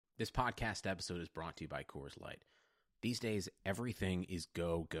This podcast episode is brought to you by Coors Light. These days, everything is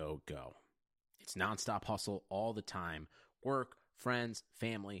go, go, go. It's nonstop hustle all the time. Work, friends,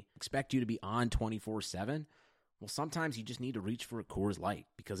 family, expect you to be on 24/7? Well, sometimes you just need to reach for a Coors Light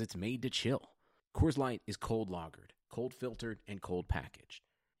because it's made to chill. Coors Light is cold lagered, cold filtered, and cold packaged.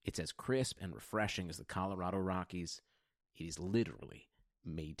 It's as crisp and refreshing as the Colorado Rockies. It is literally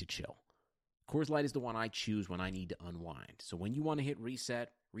made to chill. Coors Light is the one I choose when I need to unwind. So when you want to hit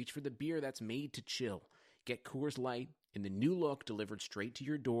reset, reach for the beer that's made to chill. Get Coors Light in the new look delivered straight to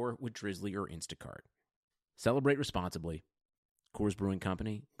your door with Drizzly or Instacart. Celebrate responsibly. Coors Brewing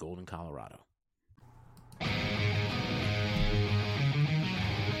Company, Golden, Colorado. Trying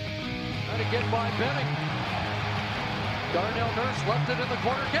to get by Benning. Darnell Nurse left it in the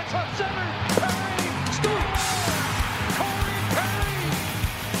corner, gets up center. Perry scores! Corey Perry!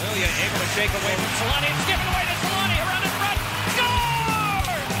 Lilia able to shake away from Solani. It's given away to Solani. Around in front. Score!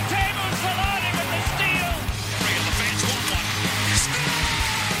 Teemu Solani with the steal. Bring it, the fans want one. Score!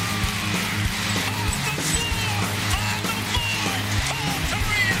 Off the floor! On the board! Paul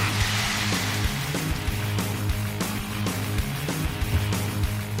Kariya!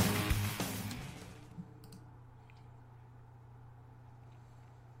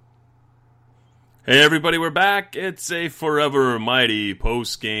 Hey everybody, we're back. It's a Forever Mighty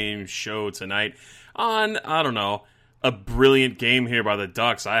post-game show tonight on, a brilliant game here by the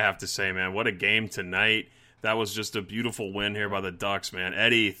Ducks, I have to say, man. What a game tonight. That was just a beautiful win here by the Ducks, man.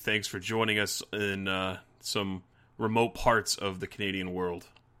 Eddie, thanks for joining us in some remote parts of the Canadian world.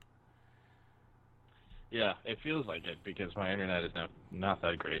 Yeah, it feels like it because my internet is not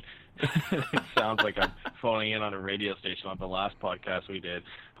that great. It sounds like I'm phoning in on a radio station on the last podcast we did.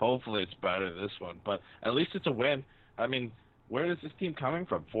 Hopefully it's better than this one, but at least it's a win. I mean, where is this team coming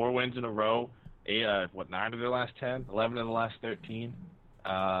from? 4 wins in a row, 9 of their last 10, 11 of the last 13.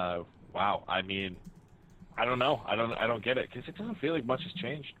 Wow. I mean, I don't know. I don't get it because it doesn't feel like much has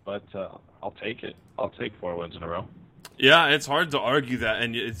changed, but I'll take it. I'll take 4 wins in a row. Yeah, it's hard to argue that,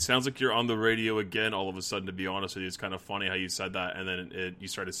 and it sounds like you're on the radio again all of a sudden, to be honest with you. It's kind of funny how you said that, and then you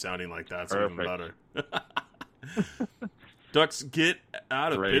started sounding like that, so even better. Ducks get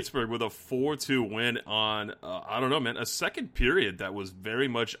out of Pittsburgh with a 4-2 win on, a second period that was very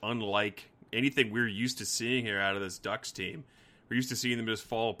much unlike anything we're used to seeing here out of this Ducks team. We're used to seeing them just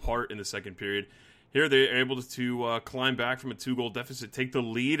fall apart in the second period. Here they're able to climb back from a 2-goal deficit, take the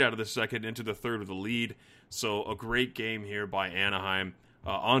lead out of the second into the third with the lead. So a great game here by Anaheim.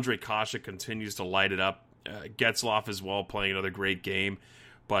 Andre Kase continues to light it up. Getzlaf as well playing another great game.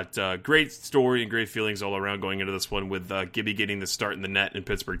 But great story and great feelings all around going into this one with Gibby getting the start in the net in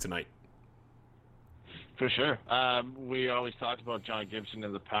Pittsburgh tonight. For sure. We always talked about John Gibson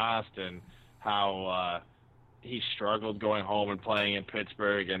in the past and how he struggled going home and playing in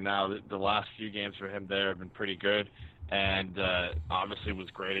Pittsburgh, and now the last few games for him there have been pretty good. And obviously was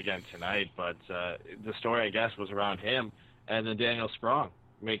great again tonight, but the story, I guess, was around him and then Daniel Sprong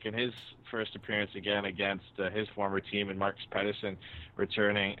making his first appearance again against his former team, and Marcus Pettersson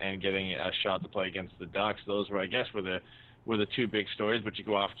returning and getting a shot to play against the Ducks. Those were, I guess, were the 2 big stories, but you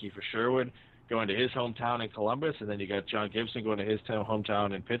go off Kiefer Sherwood going to his hometown in Columbus, and then you got John Gibson going to his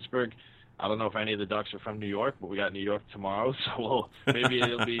hometown in Pittsburgh. I don't know if any of the Ducks are from New York, but we got New York tomorrow, so maybe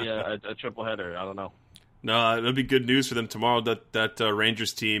it'll be a triple header. I don't know. No, it'll be good news for them tomorrow. That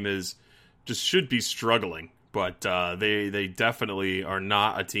Rangers team should be struggling, but they definitely are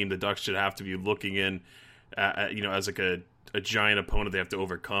not a team the Ducks should have to be looking in at, as like a giant opponent they have to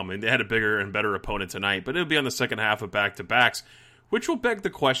overcome. And they had a bigger and better opponent tonight, but it'll be on the second half of back-to-backs, which will beg the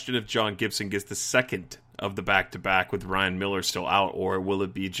question if John Gibson gets the second of the back-to-back with Ryan Miller still out, or will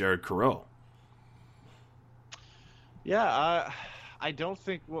it be Jared Coreau? Yeah, I don't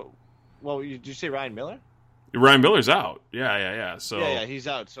think. Well, did you say Ryan Miller? Ryan Miller's out. Yeah. So yeah, he's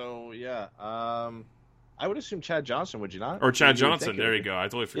out. So yeah, I would assume Chad Johnson. Would you not? Or Chad Johnson. There you go. I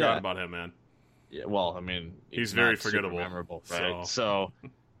totally forgot about him, man. Yeah. Well, I mean, he's very forgettable, memorable, right? So,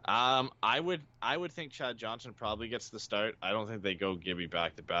 I would think Chad Johnson probably gets the start. I don't think they go Gibby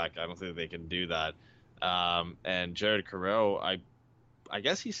back to back. I don't think they can do that. And Jared Coreau, I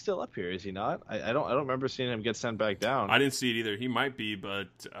guess he's still up here, is he not? I don't remember seeing him get sent back down. I didn't see it either. He might be, but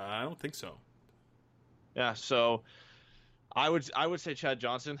I don't think so. Yeah, so I would say Chad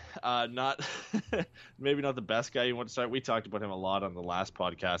Johnson. Not maybe not the best guy you want to start. We talked about him a lot on the last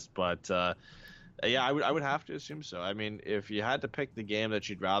podcast, but yeah, I would have to assume so. I mean, if you had to pick the game that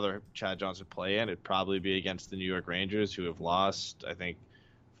you'd rather Chad Johnson play in, it'd probably be against the New York Rangers, who have lost, I think,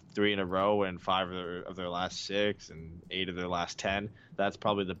 3 in a row and 5 of their last 6 and 8 of their last 10. That's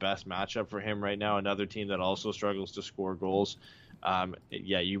probably the best matchup for him right now. Another team that also struggles to score goals.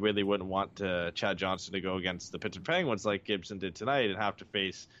 Yeah, you really wouldn't want Chad Johnson to go against the Pittsburgh Penguins like Gibson did tonight and have to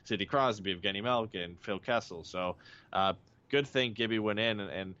face Sidney Crosby, Evgeny Malkin, Phil Kessel. So good thing Gibby went in,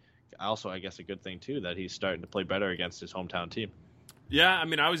 and also I guess a good thing too that he's starting to play better against his hometown team. Yeah, I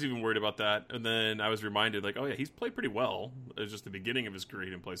mean, I was even worried about that, and then I was reminded, like, oh yeah, he's played pretty well. It was just the beginning of his career;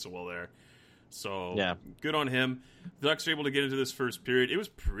 he didn't play so well there. So yeah, good on him. The Ducks were able to get into this first period. It was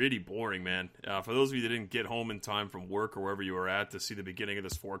pretty boring, man. For those of you that didn't get home in time from work or wherever you were at to see the beginning of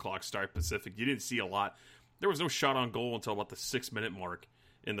this 4:00 start Pacific, you didn't see a lot. There was no shot on goal until about the 6-minute mark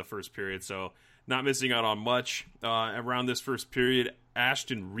in the first period, so not missing out on much. Around this first period,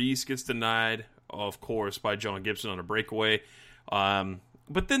 Ashton Reese gets denied, of course, by John Gibson on a breakaway.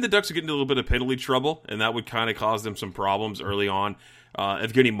 But then the Ducks would get into a little bit of penalty trouble, and that would kind of cause them some problems early on.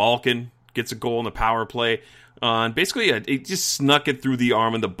 Evgeny Malkin gets a goal in the power play. And basically, it just snuck it through the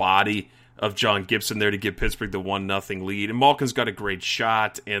arm and the body of John Gibson there to give Pittsburgh the 1-0 lead. And Malkin's got a great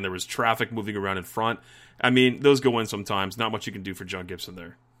shot, and there was traffic moving around in front. I mean, those go in sometimes. Not much you can do for John Gibson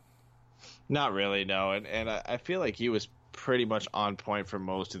there. Not really, no. And I feel like he was pretty much on point for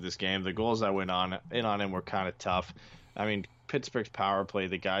most of this game. The goals that went in on him were kind of tough. I mean, Pittsburgh's power play,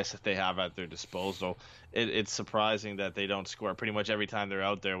 the guys that they have at their disposal, it's surprising that they don't score pretty much every time they're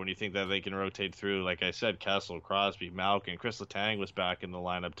out there when you think that they can rotate through. Like I said, Kessel, Crosby, Malkin, Chris Letang was back in the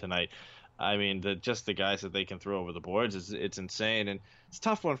lineup tonight. I mean, just the guys that they can throw over the boards, it's insane. And it's a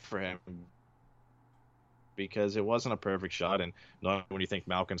tough one for him because it wasn't a perfect shot. And when you think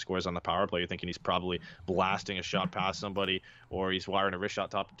Malkin scores on the power play, you're thinking he's probably blasting a shot past somebody or he's wiring a wrist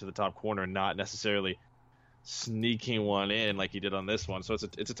shot to the top corner, not necessarily sneaking one in like he did on this one. So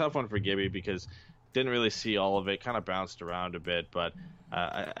it's a tough one for Gibby because didn't really see all of it, kind of bounced around a bit, but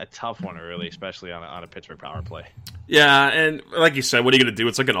a tough one early, especially on a Pittsburgh power play. Yeah, and like you said, what are you going to do?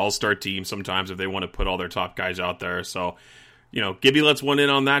 It's like an all-star team sometimes if they want to put all their top guys out there. So, Gibby lets one in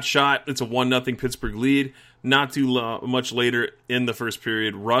on that shot. It's a 1-0 Pittsburgh lead. Not too much later in the first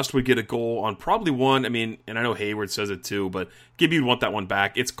period, Rust would get a goal on probably one. I mean, and I know Hayward says it too, but Gibby would want that one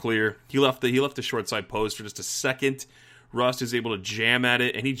back. It's clear. He left the short side post for just a second. Rust is able to jam at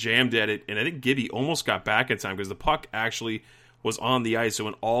it, and he jammed at it, and I think Gibby almost got back in time because the puck actually was on the ice. It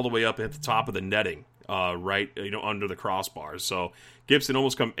went all the way up at the top of the netting, right, under the crossbars. So Gibson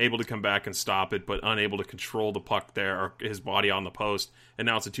almost able to come back and stop it, but unable to control the puck there, or his body on the post, and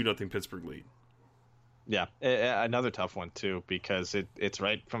now it's a 2-0 Pittsburgh lead. Yeah, another tough one, too, because it's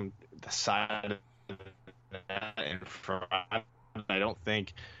right from the side of the net in front. I don't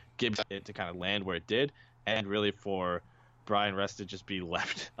think Gibbs had to kind of land where it did, and really for Brian Rust to just be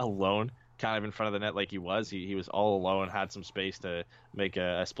left alone kind of in front of the net like he was. He was all alone, had some space to make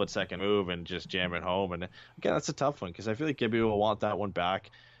a split-second move and just jam it home. And, again, that's a tough one because I feel like Gibby will want that one back.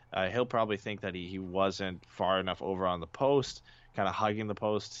 He'll probably think that he wasn't far enough over on the post, kind of hugging the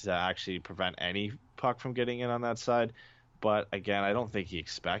post to actually prevent any puck from getting in on that side. But again, I don't think he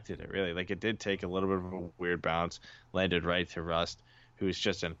expected it really. Like, it did take a little bit of a weird bounce, landed right to Rust, who's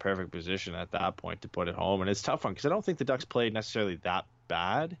just in perfect position at that point to put it home. And it's a tough one because I don't think the Ducks played necessarily that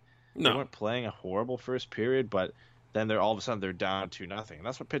bad. No. They weren't playing a horrible first period, but then all of a sudden they're down 2-0. And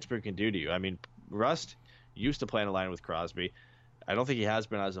that's what Pittsburgh can do to you. I mean, Rust used to play in a line with Crosby. I don't think he has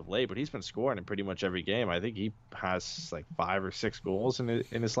been as of late, but he's been scoring in pretty much every game. I think he has like 5 or 6 goals in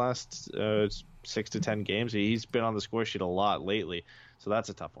his last 6 to 10 games. He's been on the score sheet a lot lately, so that's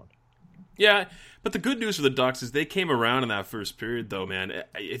a tough one. Yeah, but the good news for the Ducks is they came around in that first period, though, man.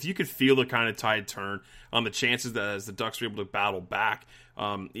 If you could feel the kind of tide turn on the chances that as the Ducks were able to battle back,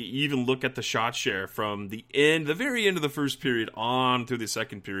 you even look at the shot share from the very end of the first period on through the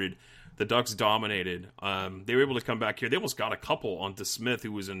second period, the Ducks dominated. They were able to come back here. They almost got a couple on DeSmith,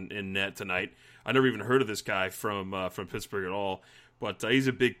 who was in net tonight. I never even heard of this guy from Pittsburgh at all, but he's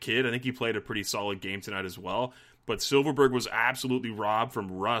a big kid. I think he played a pretty solid game tonight as well. But Silfverberg was absolutely robbed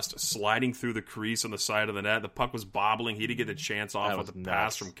from Rust sliding through the crease on the side of the net. The puck was bobbling. He didn't get the chance off with the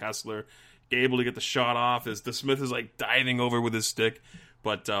pass from Kessler. Able to get the shot off as DeSmith is like diving over with his stick,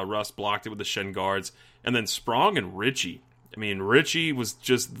 but Rust blocked it with the shin guards. And then Sprong and Ritchie. I mean, Ritchie was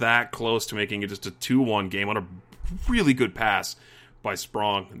just that close to making it just a 2-1 game on a really good pass by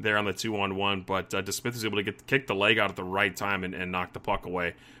Sprong there on the 2-on-1. But DeSmith was able to kick the leg out at the right time and knock the puck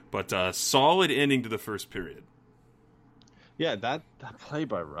away. But solid ending to the first period. Yeah, that play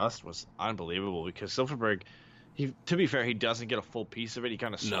by Rust was unbelievable because Silfverberg, to be fair, he doesn't get a full piece of it. He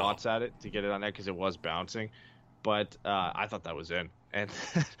kind of swats at it to get it on there because it was bouncing. But I thought that was in. And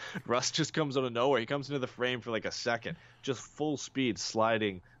Rust just comes out of nowhere. He comes into the frame for like a second, just full speed,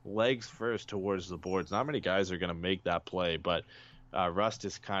 sliding legs first towards the boards. Not many guys are going to make that play, but Rust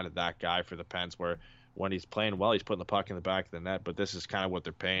is kind of that guy for the Pens where when he's playing well, he's putting the puck in the back of the net. But this is kind of what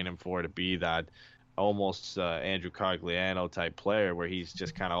they're paying him for, to be that almost Andrew Cogliano type player, where he's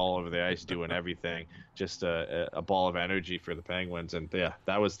just kind of all over the ice doing everything, just a ball of energy for the Penguins. And yeah,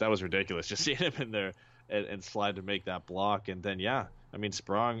 that was ridiculous, just seeing him in there and slide to make that block. And then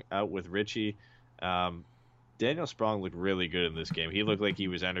Sprong out with Ritchie. Daniel Sprong looked really good in this game. He looked like he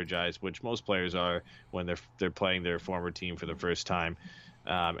was energized, which most players are when they're playing their former team for the first time.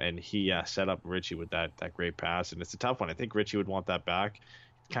 And he set up Ritchie with that great pass, and it's a tough one. I think Ritchie would want that back.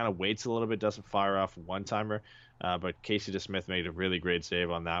 Kind of waits a little bit, doesn't fire off one-timer, but Casey DeSmith made a really great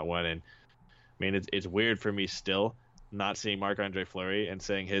save on that one. And I mean, it's weird for me still not seeing Marc-Andre Fleury and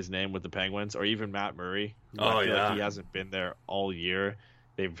saying his name with the Penguins, or even Matt Murray. I feel like he hasn't been there all year.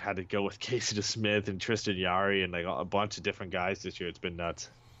 They've had to go with Casey DeSmith and Tristan Jarry and like a bunch of different guys this year. It's been nuts.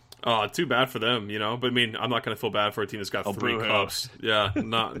 Oh, too bad for them, But I mean, I'm not going to feel bad for a team that's got 3 cups. Yeah,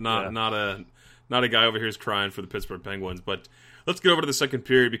 not a guy over here who's crying for the Pittsburgh Penguins. But let's get over to the second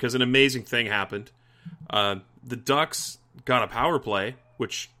period, because an amazing thing happened. The Ducks got a power play,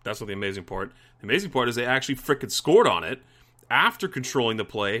 which that's not the amazing part. The amazing part is they actually frickin' scored on it after controlling the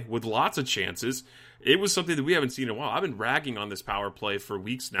play with lots of chances. It was something that we haven't seen in a while. I've been ragging on this power play for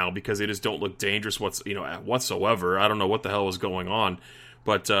weeks now because they just don't look dangerous whatsoever. I don't know what the hell was going on.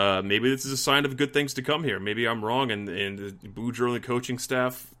 But maybe this is a sign of good things to come here. Maybe I'm wrong, and Boudreau and the coaching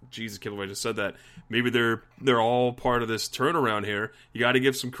staff, Jesus, I can't believe I just said that. Maybe they're all part of this turnaround here. You got to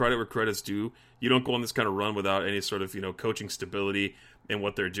give some credit where credit's due. You don't go on this kind of run without any sort of coaching stability in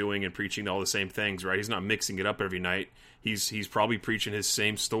what they're doing and preaching all the same things, right? He's not mixing it up every night. He's probably preaching his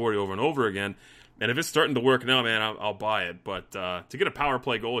same story over and over again. And if it's starting to work now, man, I'll buy it. But to get a power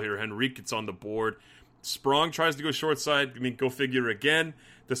play goal here, Henrique gets on the board. Sprong tries to go short side. I mean, go figure again.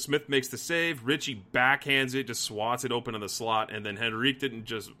 DeSmith makes the save. Ritchie backhands it, just swats it open in the slot. And then Henrique didn't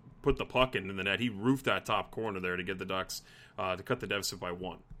just put the puck in the net. He roofed that top corner there to get the Ducks to cut the deficit by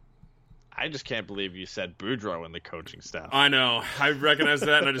 1. I just can't believe you said Boudreau in the coaching staff. I know. I recognized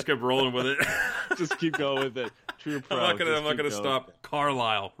that, and I just kept rolling with it. Just keep going with it. True pro. I'm not gonna stop.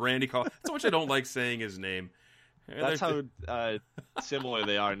 Carlisle. Randy Carlisle. That's how much I don't like saying his name. That's how similar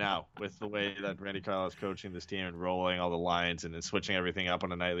they are now, with the way that Randy Carlisle is coaching this team and rolling all the lines and then switching everything up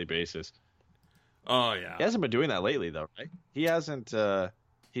on a nightly basis. Oh, yeah. He hasn't been doing that lately, though, right? He hasn't.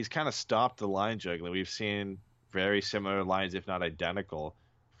 He's kind of stopped the line juggling. We've seen very similar lines, if not identical,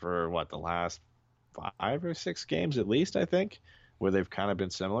 for the last 5 or 6 games at least, I think, where they've kind of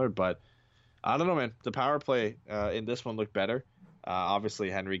been similar. But I don't know, man. The power play in this one looked better. Obviously,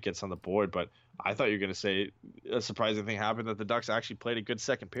 Henry gets on the board, but I thought you were going to say a surprising thing happened, that the Ducks actually played a good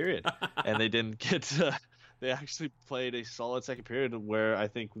second period, and they didn't get they actually played a solid second period where I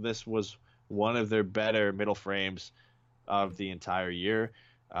think this was one of their better middle frames of the entire year.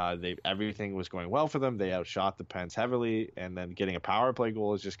 Everything was going well for them. They outshot the Pens heavily, and then getting a power play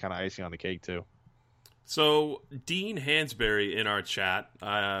goal is just kind of icing on the cake too. So Dean Hansberry in our chat,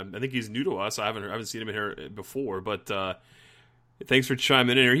 I think he's new to us. I haven't seen him in here before, but thanks for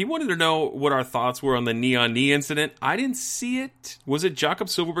chiming in here. He wanted to know what our thoughts were on the knee-on-knee incident. I didn't see it. Was it Jakob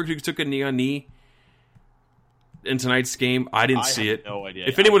Silfverberg who took a knee-on-knee in tonight's game? I didn't see it. No idea.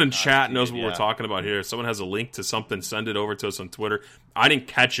 If anyone in chat knows what we're talking about here, if someone has a link to something, send it over to us on Twitter. I didn't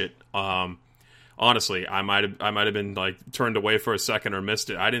catch it. Honestly, I might have been turned away for a second or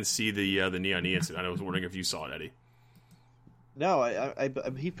missed it. I didn't see the knee-on-knee incident. I was wondering if you saw it, Eddie. No,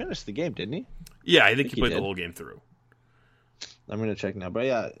 he finished the game, didn't he? Yeah, I think he played the whole game through. I'm gonna check now, but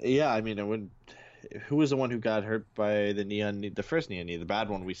yeah. I mean, who was the one who got hurt by the knee-on-knee, the first knee-on-knee, the bad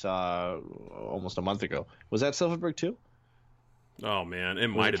one we saw almost a month ago? Was that Silfverberg too? Oh man, it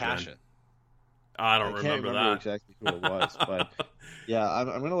might have been. I don't remember that exactly who it was, but yeah,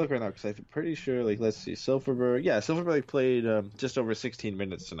 I'm gonna look right now because I'm pretty sure. Let's see, Silfverberg. Yeah, Silfverberg played just over 16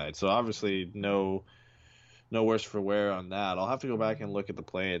 minutes tonight, so obviously no worse for wear on that. I'll have to go back and look at the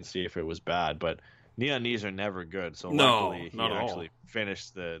play and see if it was bad, but knee-on-knees are never good, so luckily he actually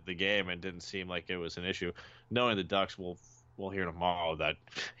finished the game and didn't seem like it was an issue. Knowing the Ducks, we'll hear tomorrow that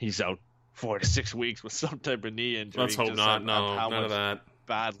he's out 4 to 6 weeks with some type of knee injury. Let's hope not. No, none of that.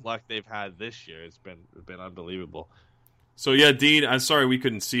 Bad luck they've had this year. It's been unbelievable. So yeah, Dean, I'm sorry we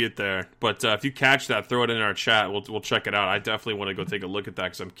couldn't see it there, but if you catch that, throw it in our chat. We'll check it out. I definitely want to go take a look at that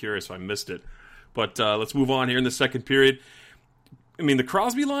because I'm curious if I missed it. But let's move on here in the second period. I mean, the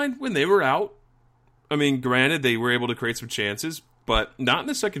Crosby line, when they were out, I mean, granted, they were able to create some chances, but not in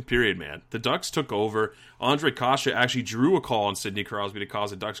the second period, man. The Ducks took over. Andre Kasha actually drew a call on Sidney Crosby to cause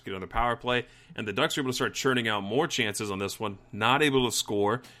the Ducks to get on the power play, and the Ducks were able to start churning out more chances on this one, not able to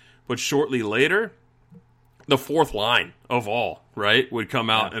score. But shortly later, the fourth line of all, right, would come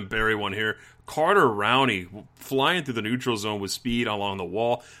out and bury one here. Carter Rowney flying through the neutral zone with speed along the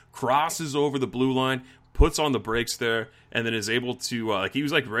wall, crosses over the blue line, puts on the brakes there, and then is able to he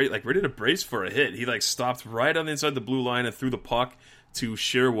was ready to brace for a hit. He stopped right on the inside the blue line and threw the puck to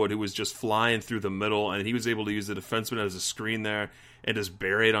Sherwood, who was just flying through the middle, and he was able to use the defenseman as a screen there and just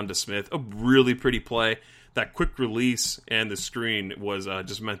bury it onto Smith. A really pretty play. That quick release and the screen was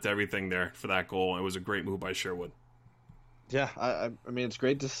just meant everything there for that goal. It was a great move by Sherwood. Yeah, I mean, it's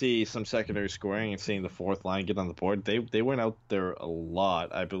great to see some secondary scoring and seeing the fourth line get on the board. They went out there a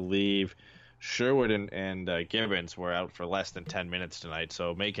lot. I believe Sherwood and Gibbons were out for less than 10 minutes tonight,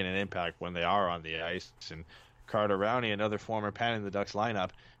 so making an impact when they are on the ice. And Carter Rowney, another former Penn in the Ducks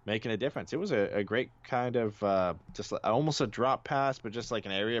lineup, making a difference. It was a great kind of just almost a drop pass, but just like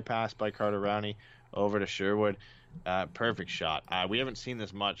an area pass by Carter Rowney over to Sherwood. Perfect shot. We haven't seen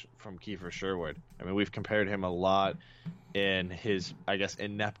this much from Kiefer Sherwood. I mean, we've compared him a lot in his, I guess,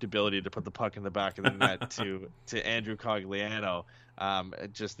 inept ability to put the puck in the back of the net to Andrew Cogliano.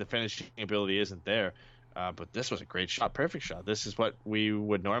 Just the finishing ability isn't there. But this was a great shot, perfect shot. This is what we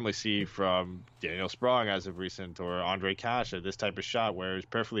would normally see from Daniel Sprong as of recent, or Andre Kasha, this type of shot where it's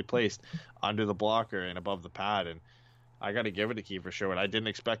perfectly placed under the blocker and above the pad. And I got to give it to Kiefer Sherwood. I didn't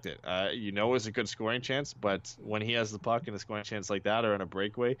expect it. It was a good scoring chance, but when he has the puck and a scoring chance like that or in a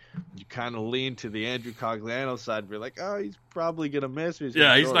breakaway, you kind of lean to the Andrew Cogliano side and be like, oh, he's probably going to miss. He's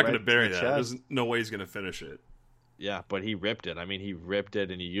not going to bury that. There's no way he's going to finish it. Yeah, but he ripped it. I mean, he ripped it,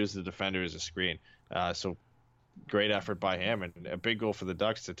 and he used the defender as a screen. So great effort by him, and a big goal for the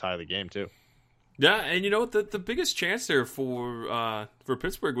Ducks to tie the game, too. Yeah, and the biggest chance there for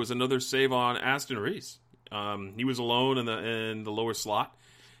Pittsburgh was another save on Aston Reese. He was alone in the lower slot.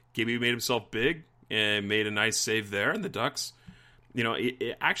 Gibby made himself big and made a nice save there, and the Ducks,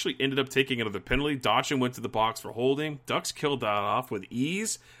 it actually ended up taking another penalty. Dotchin went to the box for holding. Ducks killed that off with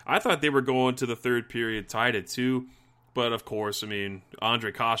ease. I thought they were going to the third period tied at 2, but of course, I mean,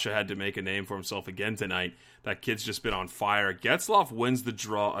 Andre Kasha had to make a name for himself again tonight. That kid's just been on fire. Getzlaf wins the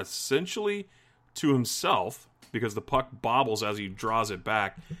draw essentially to himself because the puck bobbles as he draws it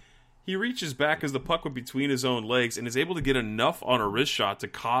back. He reaches back as the puck went between his own legs and is able to get enough on a wrist shot to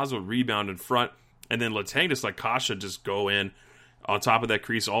cause a rebound in front. And then Letang just let Kasha just go in on top of that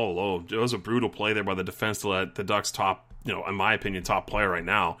crease all alone. It was a brutal play there by the defense to let the Ducks top, in my opinion, top player right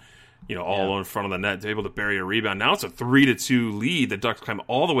now, all alone in front of the net, to be able to bury a rebound. Now it's a 3-2 lead. The Ducks climb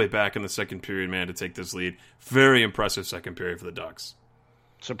all the way back in the second period, man, to take this lead. Very impressive second period for the Ducks.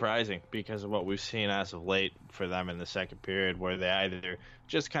 Surprising because of what we've seen as of late for them in the second period, where they either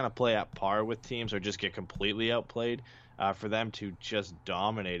just kind of play at par with teams or just get completely outplayed. For them to just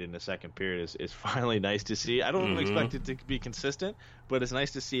dominate in the second period is finally nice to see. I don't expect it to be consistent, but it's nice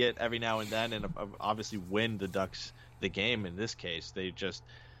to see it every now and then, and obviously win the Ducks the game. In this case, they just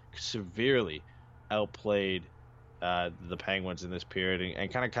severely outplayed the Penguins in this period,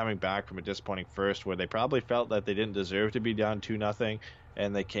 and kind of coming back from a disappointing first where they probably felt that they didn't deserve to be down 2-0,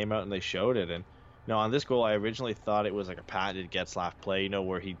 and they came out and they showed it. And on this goal, I originally thought it was like a patented Getzlaf play,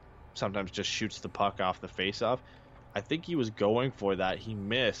 where he sometimes just shoots the puck off the face-off. I think he was going for that. He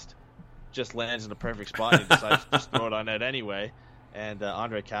missed, just lands in a perfect spot, and he decides to just throw it on net anyway. And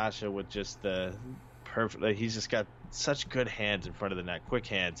Andre Kasha with just the perfect, he's just got such good hands in front of the net, quick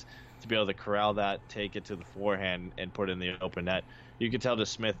hands, to be able to corral that, take it to the forehand, and put it in the open net. You could tell that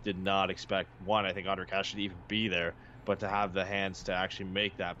Smith did not expect, I think Andre Kasha to even be there, but to have the hands to actually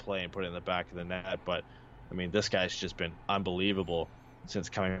make that play and put it in the back of the net. But, I mean, this guy's just been unbelievable since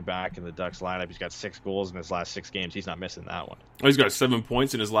coming back in the Ducks lineup. He's got 6 goals in his last 6 games. He's not missing that one. He's got 7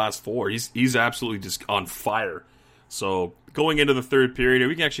 points in his last 4. He's absolutely just on fire. So going into the third period,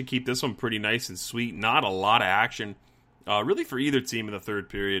 we can actually keep this one pretty nice and sweet. Not a lot of action, really, for either team in the third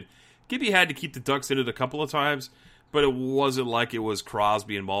period. Gibby had to keep the Ducks in it a couple of times, but it wasn't like it was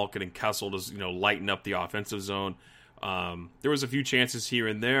Crosby and Malkin and Kessel to lighten up the offensive zone. There was a few chances here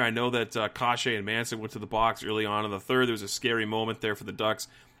and there. I know that Kasha and Manson went to the box early on in the third. There was a scary moment there for the Ducks.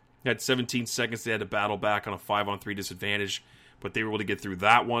 They had 17 seconds. They had to battle back on a 5-on-3 disadvantage, but they were able to get through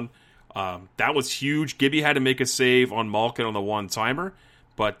that one. That was huge. Gibby had to make a save on Malkin on the one-timer,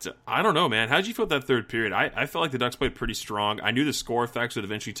 but I don't know, man. How did you feel that third period? I felt like the Ducks played pretty strong. I knew the score effects would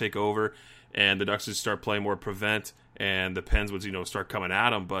eventually take over, and the Ducks would start playing more prevent, and the Pens would start coming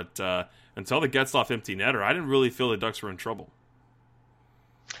at them, but until the Getzlaf empty netter, I didn't really feel the Ducks were in trouble.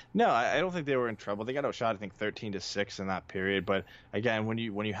 No, I don't think they were in trouble. They got outshot, I think, 13-6 in that period. But again, when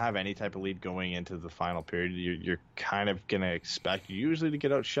you have any type of lead going into the final period, you're kind of going to expect usually to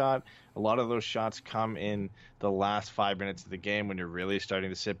get outshot. A lot of those shots come in the last 5 minutes of the game when you're really starting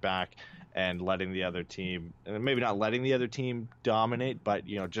to sit back and letting the other team, and maybe not letting the other team dominate, but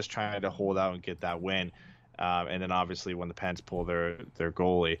just trying to hold out and get that win. And then obviously when the Pens pull their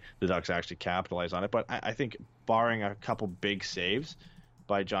goalie, the Ducks actually capitalize on it. But I think barring a couple big saves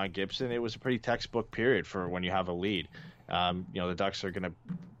by John Gibson, it was a pretty textbook period for when you have a lead. The Ducks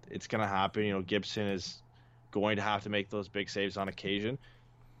it's going to happen. Gibson is going to have to make those big saves on occasion.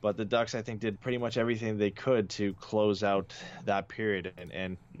 But the Ducks, I think, did pretty much everything they could to close out that period.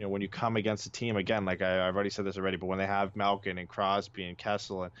 And when you come against a team, again, like I've already said this already, but when they have Malkin and Crosby and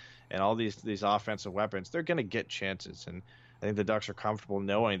Kessel and all these offensive weapons, they're going to get chances. And I think the Ducks are comfortable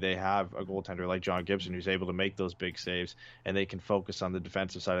knowing they have a goaltender like John Gibson who's able to make those big saves, and they can focus on the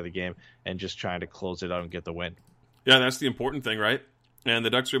defensive side of the game and just trying to close it out and get the win. Yeah, that's the important thing, right? And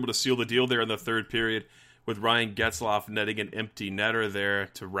the Ducks were able to seal the deal there in the third period, with Ryan Getzlaf netting an empty netter there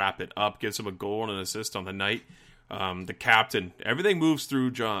to wrap it up, gives him a goal and an assist on the night. The captain, everything moves through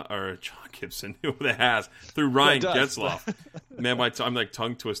John Gibson, through Ryan Getzlaf. Man, I'm like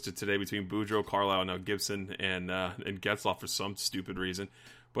tongue twisted today between Boudreau, Carlisle, now Gibson and Getzlaf for some stupid reason.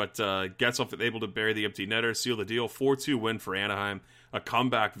 But Getzlaf able to bury the empty netter, seal the deal. 4-2 win for Anaheim. A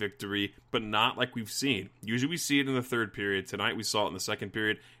comeback victory, but not like we've seen. Usually we see it in the third period. Tonight we saw it in the second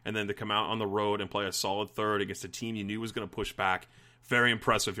period, and then to come out on the road and play a solid third against a team you knew was going to push back. Very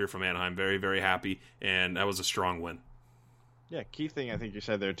impressive here from Anaheim. Very, very happy, and that was a strong win. Yeah, key thing I think you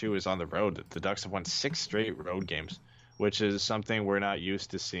said there too is on the road. The Ducks have won 6 straight road games, which is something we're not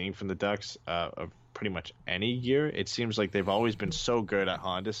used to seeing from the Ducks of pretty much any year. It seems like they've always been so good at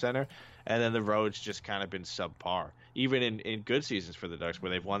Honda Center, and then the road's just kind of been subpar. Even in good seasons for the Ducks, where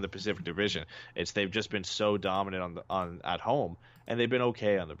they've won the Pacific Division, they've just been so dominant at home, and they've been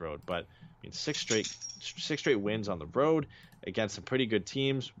okay on the road. But 6 straight wins on the road against some pretty good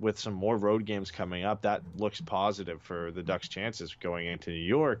teams, with some more road games coming up. That looks positive for the Ducks' chances going into New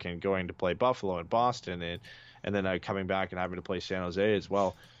York and going to play Buffalo and Boston, and then coming back and having to play San Jose as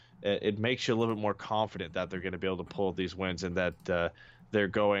well. It makes you a little bit more confident that they're going to be able to pull these wins, and that they're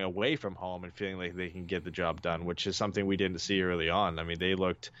going away from home and feeling like they can get the job done, which is something we didn't see early on. I mean, they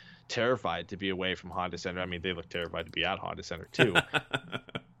looked terrified to be away from Honda Center. I mean, they looked terrified to be at Honda Center too.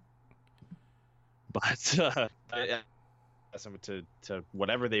 But to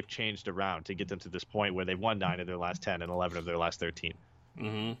whatever they've changed around to get them to this point where they've won 9 of their last 10 and 11 of their last 13.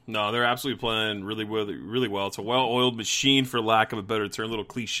 Mm-hmm. No, they're absolutely playing really well. It's a well-oiled machine, for lack of a better term. A little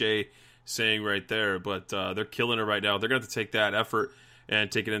cliche saying right there, but they're killing it right now. They're going to have to take that effort and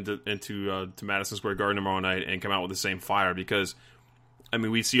take it into to Madison Square Garden tomorrow night and come out with the same fire, because I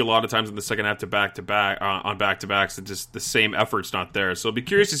mean, we see a lot of times in the second half to back-to-back on back-to-backs that just the same effort's not there. So I'll be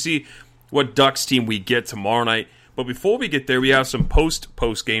curious to see what Ducks team we get tomorrow night. But before we get there, we have some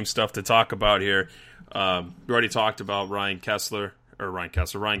post-game stuff to talk about here. We already talked about Ryan Getzlaf.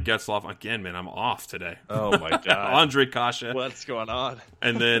 Again, man, I'm off today. Oh, my God. Andre Kasha. What's going on?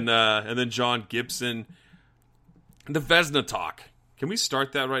 And then John Gibson. The Vezina talk. Can we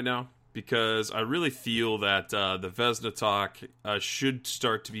start that right now? Because I really feel that the Vezina talk should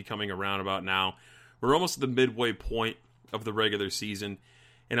start to be coming around about now. We're almost at the midway point of the regular season.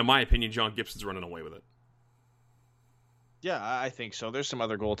 And in my opinion, John Gibson's running away with it. Yeah, I think so. There's some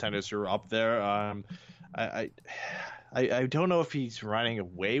other goaltenders who are up there. I don't know if he's running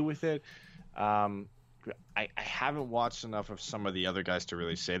away with it. I haven't watched enough of some of the other guys to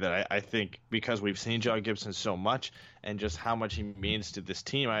really say that. I think because we've seen John Gibson so much and just how much he means to this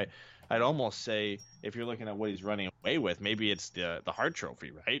team, I'd almost say if you're looking at what he's running away with, maybe it's the Hart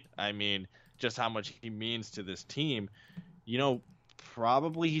Trophy, right? I mean, just how much he means to this team.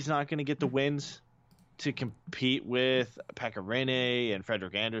 Probably he's not going to get the wins to compete with Pekka Rinne and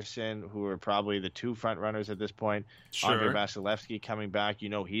Frederik Andersen, who are probably the 2 front runners at this point. Sure. Andre Vasilevsky coming back,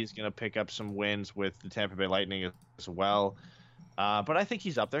 he's going to pick up some wins with the Tampa Bay Lightning as well. But I think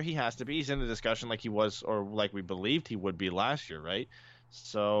he's up there. He has to be. He's in the discussion like he was, or like we believed he would be last year, right?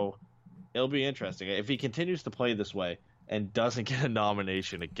 So it'll be interesting. If he continues to play this way and doesn't get a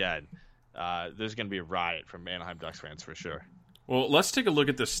nomination again, there's going to be a riot from Anaheim Ducks fans for sure. Well, let's take a look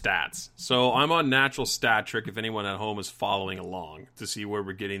at the stats. So I'm on Natural Stat Trick if anyone at home is following along to see where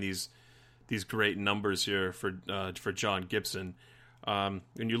we're getting these great numbers here for John Gibson. And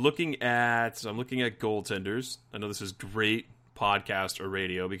you're looking at, I'm looking at goaltenders. I know this is great podcast or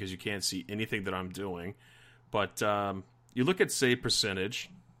radio because you can't see anything that I'm doing. But you look at save percentage,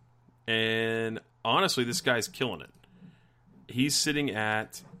 and honestly, this guy's killing it. He's sitting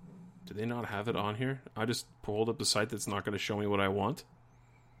at... Do they not have it on here? I just pulled up the site that's not going to show me what I want.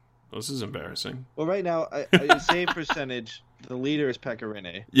 Oh, this is embarrassing. Well, right now, save percentage, the leader is Pekka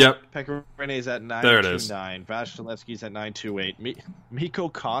Rinne. Yep. Pekka Rinne is at 929. There it is. Vasilevsky's at 928. Mikko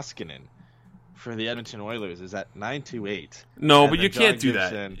Koskinen for the Edmonton Oilers is at 928. No, but you can't do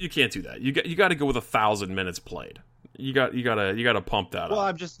that. You can't do that. You got to go with 1,000 minutes played. You got to pump that up. Well,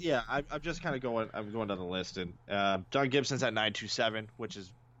 I'm just kind of going. I'm going down the list, and John Gibson's at 927, which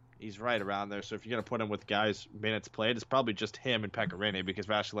is he's right around there. So if you're gonna put him with guys minutes played, it's probably just him and Pekka Rinne because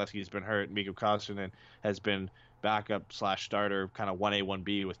Vasilevsky's been hurt. Mikko Koskinen has been backup / starter, kind of 1A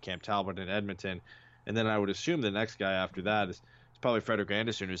 1B with Cam Talbot in Edmonton, and then I would assume the next guy after that is probably Frederik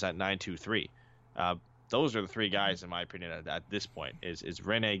Andersen, who's at 923. Those are the three guys, in my opinion, at this point is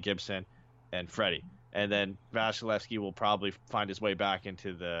Rinne, Gibson, and Freddie. And then Vasilevsky will probably find his way back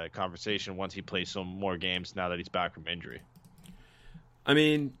into the conversation once he plays some more games now that he's back from injury. I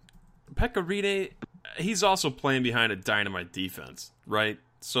mean, Pekka Rinne, he's also playing behind a dynamite defense, right?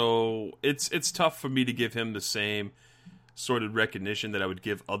 So it's tough for me to give him the same sort of recognition that I would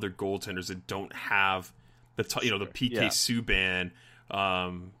give other goaltenders that don't have the PK Subban,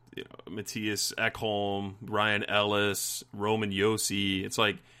 Matthias Ekholm, Ryan Ellis, Roman Josi. It's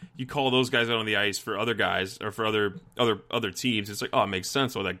like you call those guys out on the ice for other guys or for other teams. It's like, oh, it makes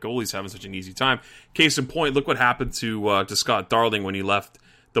sense. Oh, that goalie's having such an easy time. Case in point, look what happened to Scott Darling when he left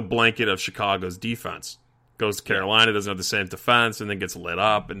the blanket of Chicago's defense. Goes to Carolina, doesn't have the same defense, and then gets lit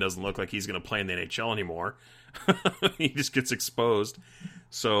up and doesn't look like he's going to play in the NHL anymore. He just gets exposed.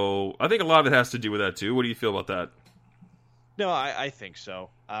 So I think a lot of it has to do with that too. What do you feel about that? No, I think so.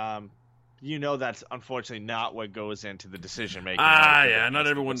 That's unfortunately not what goes into the decision making. Yeah, not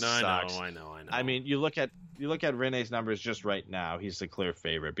everyone. I know. I mean, you look at Rinne's numbers just right now. He's the clear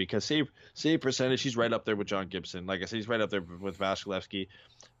favorite because save percentage. He's right up there with John Gibson. Like I said, he's right up there with Vasilevsky.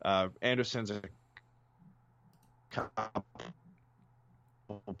 Anderson's a couple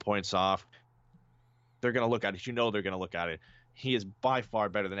points off. They're going to look at it. They're going to look at it. He is by far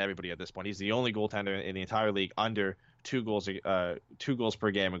better than everybody at this point. He's the only goaltender in the entire league under 2 goals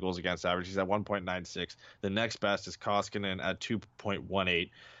per game and goals against average. He's at 1.96. The next best is Koskinen at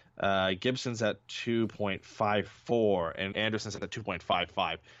 2.18. Gibson's at 2.54, and Anderson's at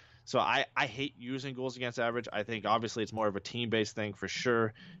 2.55. So I hate using goals against average. I think obviously it's more of a team-based thing for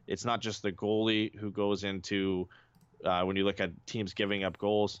sure. It's not just the goalie who goes into when you look at teams giving up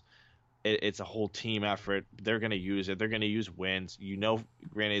goals. It's a whole team effort. They're going to use it. They're going to use wins.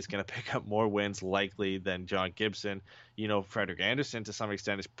 Rinne is going to pick up more wins likely than John Gibson. Frederik Andersen to some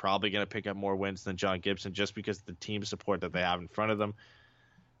extent is probably going to pick up more wins than John Gibson just because of the team support that they have in front of them.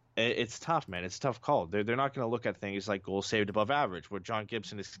 It's tough, man. It's a tough call. They're not going to look at things like goals saved above average, where John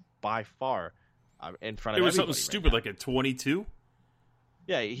Gibson is by far in front of everybody. It was something stupid like at 22?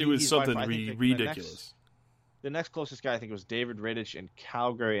 Yeah. It was something ridiculous. The next closest guy, I think, was David Rittich in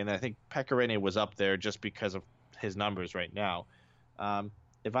Calgary, and I think Pekka Rinne was up there just because of his numbers right now.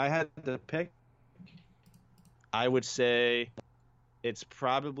 If I had to pick, I would say it's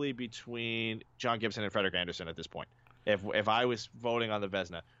probably between John Gibson and Frederik Andersen at this point. If I was voting on the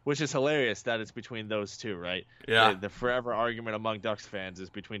Vezina, which is hilarious that it's between those two, right? Yeah. The forever argument among Ducks fans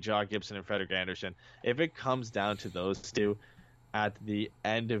is between John Gibson and Frederik Andersen. If it comes down to those two at the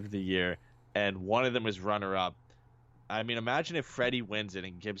end of the year, and one of them is runner-up. I mean, imagine if Freddie wins it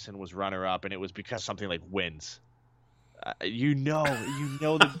and Gibson was runner-up, and it was because something like wins.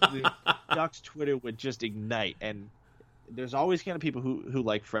 The Ducks Twitter would just ignite, and there's always going to be people who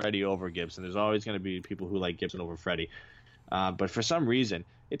like Freddie over Gibson. There's always going to be people who like Gibson over Freddie. But for some reason,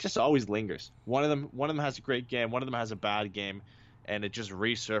 it just always lingers. One of them has a great game, one of them has a bad game, and it just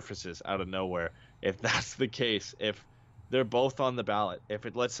resurfaces out of nowhere. If that's the case, if they're both on the ballot.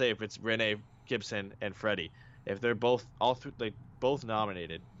 Let's say if it's Rinne, Gibson, and Freddie, if they're both both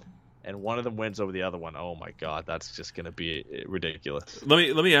nominated, and one of them wins over the other one, oh my God, that's just going to be ridiculous.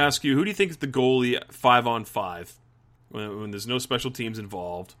 Let me ask you, who do you think is the goalie 5-on-5 when there's no special teams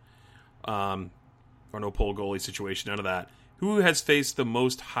involved, or no pole goalie situation, none of that? Who has faced the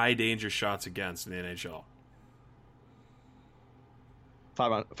most high danger shots against in the NHL?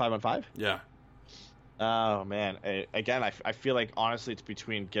 5-on-5? Yeah. Oh man! Again, I feel like honestly it's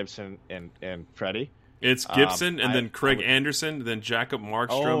between Gibson and Freddie. It's Gibson and then Craig Anderson, then Jacob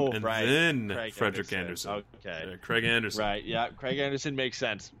Markstrom, and then Frederik Andersen. Okay, Craig Anderson. Right? Yeah, Craig Anderson makes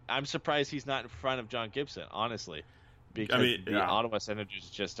sense. I'm surprised he's not in front of John Gibson, honestly, because the Ottawa Senators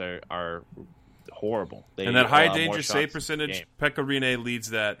just are horrible. And that high danger save percentage, Pekka Rinne leads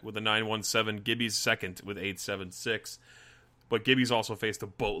that with a 917. Gibby's second with 876, but Gibby's also faced a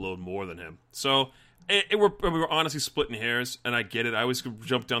boatload more than him. So. We were honestly splitting hairs, and I get it. I always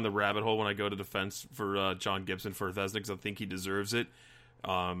jump down the rabbit hole when I go to defense for John Gibson for Vezina because I think he deserves it.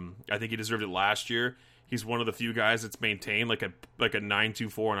 I think he deserved it last year. He's one of the few guys that's maintained like a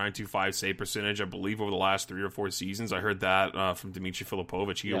 9.24 or 9.25 save percentage, I believe, over the last 3 or 4 seasons. I heard that from Dmitry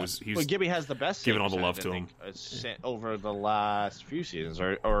Filipovic. Gibby has the best. Giving all the love to him over the last few seasons,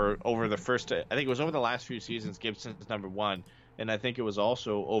 or over the first. I think it was over the last few seasons. Gibson's number 1, and I think it was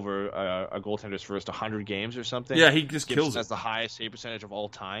also over a goaltender's first 100 games or something. Yeah, he just Gibson kills it. Has the highest save percentage of all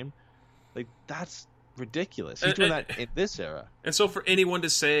time. Like, that's ridiculous. He's doing that in this era. And so for anyone to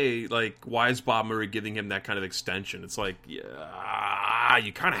say, like, why is Bob Murray giving him that kind of extension? It's like, yeah,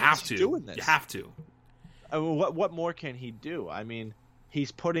 you kind of have to. Doing this. You have to. I mean, what more can he do? I mean,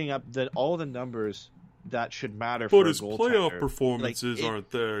 he's putting up all the numbers that should matter for a goaltender. But his playoff performances aren't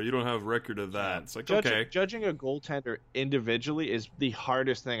there. You don't have a record of that. It's like, okay. Judging a goaltender individually is the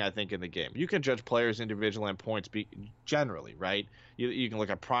hardest thing, I think, in the game. You can judge players individually and points generally, right? You can look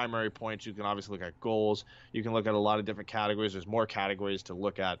at primary points. You can obviously look at goals. You can look at a lot of different categories. There's more categories to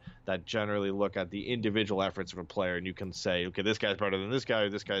look at that generally look at the individual efforts of a player, and you can say, okay, this guy's better than this guy, or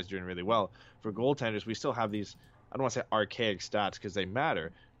this guy's doing really well. For goaltenders, we still have these, I don't want to say archaic stats because they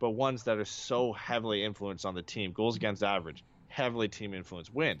matter, but ones that are so heavily influenced on the team. Goals against average, heavily team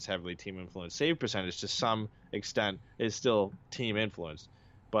influence. Wins, heavily team influence. Save percentage, to some extent, is still team influenced.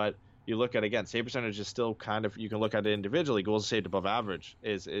 But you look at, again, save percentage is still kind of, you can look at it individually. Goals saved above average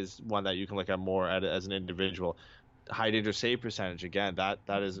is one that you can look at more as an individual. High danger save percentage, again,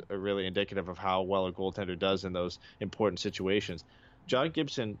 that is really indicative of how well a goaltender does in those important situations. John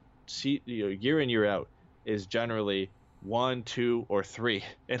Gibson, year in, year out, is generally 1, 2, or 3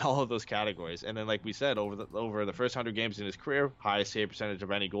 in all of those categories. And then, like we said, over the first 100 games in his career, highest save percentage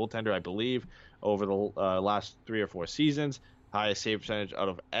of any goaltender, I believe, over the last 3 or 4 seasons, highest save percentage out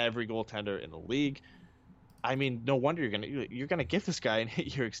of every goaltender in the league. I mean, no wonder you're gonna give this guy an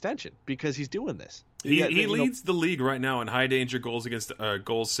 8-year extension because he's doing this. He leads the league right now in high danger goals against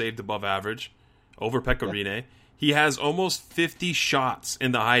goals saved above average over Pekka Rinne. He has almost 50 shots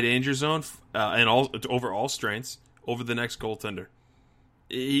in the high danger zone and over all strengths over the next goaltender.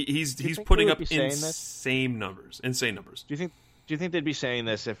 He's putting up insane numbers. Do you think they'd be saying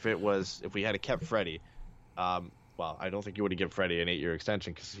this if we had kept Freddie? Well, I don't think you would have given Freddie an 8-year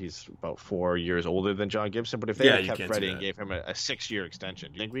extension because he's about 4 years older than John Gibson. But if they had kept Freddie and gave him a 6-year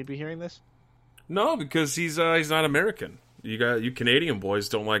extension, do you think we'd be hearing this? No, because he's not American. You Canadian boys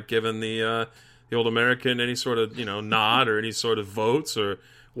don't like giving the old American any sort of nod or any sort of votes. Or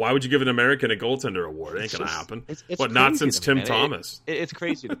why would you give an American a goaltender award? It ain't gonna happen. Not since Tim Thomas. It's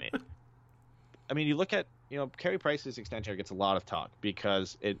crazy to me. I mean, you look at Carey Price's extension gets a lot of talk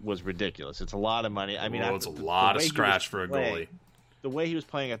because it was ridiculous. It's a lot of money. I mean, it's a lot of scratch for a goalie. The way he was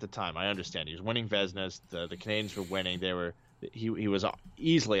playing at the time, I understand. He was winning Vezinas. The Canadians were winning. He was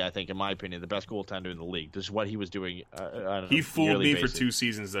easily, I think, in my opinion, the best goaltender in the league. This is what he was doing. He fooled me for 2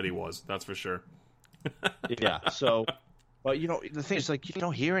 seasons that he was. That's for sure. Yeah. So, but the thing is, like, you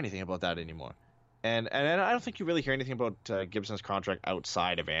don't hear anything about that anymore. And I don't think you really hear anything about Gibson's contract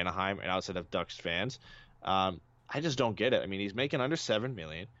outside of Anaheim and outside of Ducks fans. I just don't get it. I mean, he's making under $7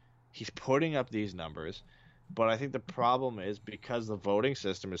 million. He's putting up these numbers. But I think the problem is because the voting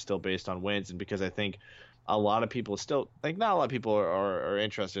system is still based on wins, and because I think a lot of people not a lot of people are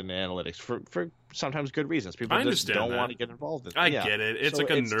interested in analytics for sometimes good reasons. People just don't want to get involved in it. I get it. It's like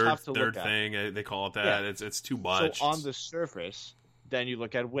a nerd thing. They call it that. Yeah. It's too much. So on the surface, then you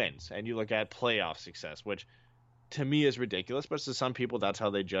look at wins and you look at playoff success, which to me is ridiculous, but to some people that's how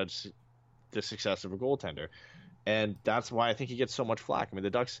they judge the success of a goaltender. And that's why I think he gets so much flack. I mean, the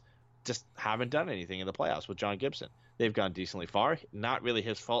Ducks just haven't done anything in the playoffs with John Gibson. They've gone decently far. Not really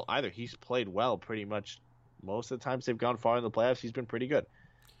his fault either. He's played well pretty much most of the times they've gone far in the playoffs. He's been pretty good.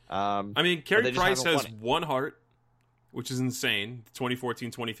 I mean, Carey Price has 1 Hart, which is insane.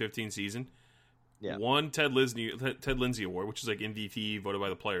 2014-2015 season. Yeah. 1 Ted Lindsay Award, which is like MVP voted by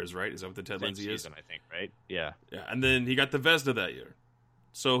the players, right? Is that what the Ted Lindsay is? I think, right? Yeah. Yeah, and then he got the Vezina that year.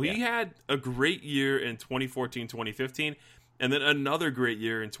 So he had a great year in 2014-2015, and then another great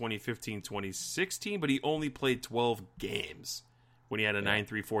year in 2015-2016, but he only played 12 games when he had a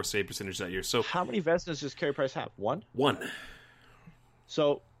 9.34 save percentage that year. So how many Vezinas does Carey Price have? 1? 1.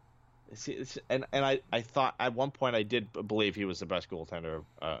 So, and I thought at one point I did believe he was the best goaltender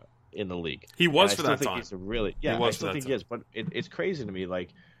in the league. He was for that time. He's I still think he is. But it's crazy to me. Like,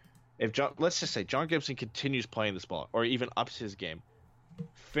 if let's just say John Gibson continues playing this ball, or even ups his game,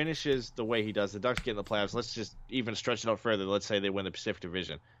 finishes the way he does, the Ducks get in the playoffs. Let's just even stretch it out further. Let's say they win the Pacific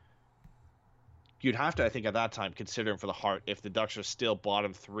Division. You'd have to, I think, at that time consider him for the Hart if the Ducks are still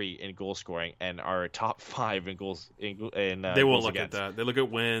bottom 3 in goal scoring and are top 5 in goals. They won't look at that. They look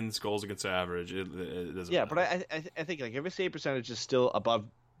at wins, goals against average. It doesn't matter. But I think like if his save percentage is still above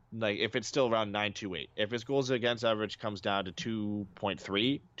like if it's still around 9.28, if his goals against average comes down to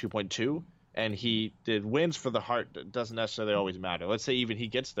 2.3, 2.2, and he did wins for the Hart, doesn't necessarily always matter. Let's say even he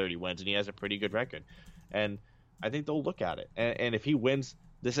gets 30 wins and he has a pretty good record, and I think they'll look at it. And if he wins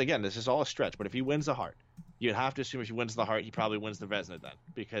this again, this is all a stretch, but if he wins the Hart, you'd have to assume if he wins the Hart, he probably wins the Vezina then,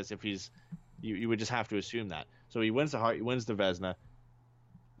 because if he's you would just have to assume that. So he wins the Hart, he wins the Vezina.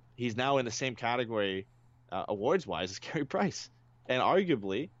 He's now in the same category awards-wise as Carey Price, and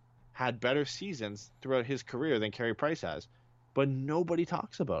arguably had better seasons throughout his career than Carey Price has, but nobody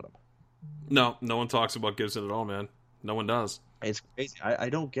talks about him. No one talks about Gibson at all, man. No one does. It's crazy. I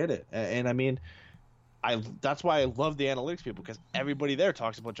don't get it. And I mean, that's why I love the analytics people, because everybody there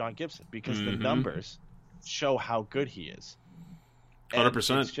talks about John Gibson, because the numbers show how good he is.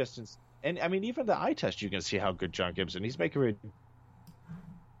 100%. It's just, and I mean, even the eye test, you can see how good John Gibson. He's making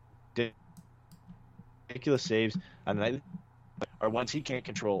ridiculous saves on the night, or ones he can't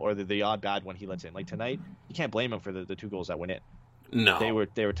control, or the odd bad one he lets in. Like tonight, you can't blame him for the 2 goals that went in. No, they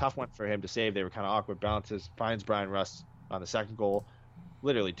were tough ones for him to save. They were kind of awkward bounces. Finds Brian Rust on the second goal,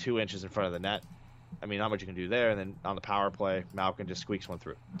 literally 2 inches in front of the net. I mean, not much you can do there. And then on the power play, Malkin just squeaks one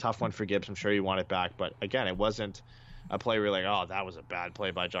through. Tough one for Gibbs. I'm sure you want it back, but again, it wasn't a play where you're like, oh, that was a bad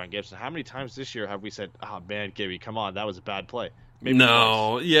play by John Gibson. How many times this year have we said, oh man, Gibby, come on, that was a bad play? Maybe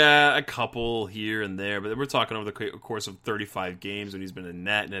no, yeah, a couple here and there, but we're talking over the course of 35 games when he's been in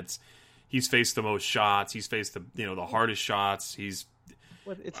net, and he's faced the most shots. He's faced the hardest shots. He's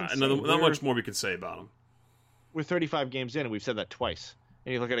not much more we can say about him. We're 35 games in, and we've said that twice.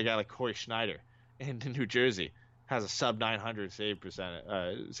 And you look at a guy like Corey Schneider in New Jersey, has a sub 900 save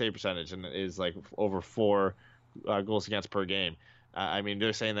percentage, and is like over 4 goals against per game. I mean,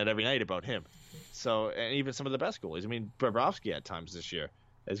 they're saying that every night about him. So, and even some of the best goalies. I mean, Bobrovsky at times this year,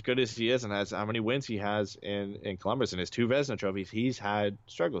 as good as he is and has how many wins he has in Columbus and his 2 Vezina trophies, he's had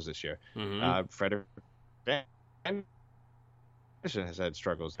struggles this year. Frederik Andersen has had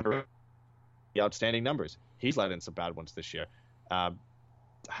struggles. The outstanding numbers. He's let in some bad ones this year. I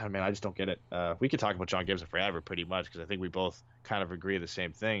just don't get it. We could talk about John Gibson forever pretty much, because I think we both kind of agree the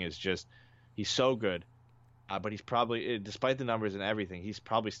same thing. Is just he's so good. But he's probably, despite the numbers and everything, he's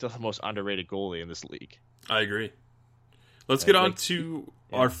probably still the most underrated goalie in this league. I agree. Let's get on to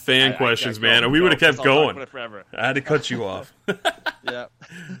our fan questions, man. And we would have kept going. I had to cut you off. Yeah.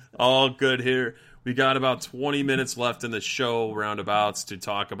 All good here. We got about 20 minutes left in the show roundabouts to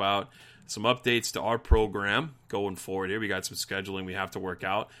talk about some updates to our program going forward here. We got some scheduling we have to work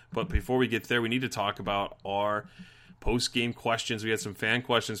out. But before we get there, we need to talk about our post-game questions. We had some fan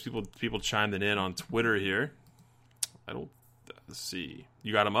questions. People chiming in on Twitter here. Let's see.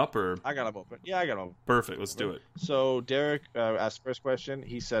 You got them up, or? I got them open. Yeah, I got them open. Perfect. Let's do it. So Derek asked the first question.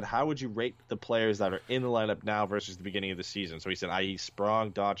 He said, how would you rate the players that are in the lineup now versus the beginning of the season? So he said, i.e. Sprong,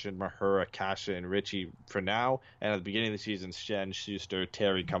 Dodson, Mahura, Kasha, and Richie for now. And at the beginning of the season, Schenn, Schuster,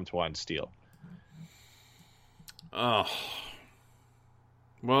 Terry, Comtois, and Steele. Oh.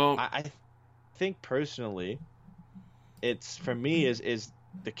 Well, I think personally, it's, for me, is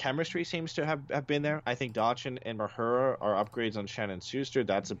the chemistry seems to have been there. I think Dodson and Mahura are upgrades on Schenn and Schuster.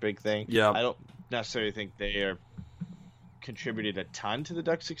 That's a big thing. Yeah. I don't necessarily think they are contributed a ton to the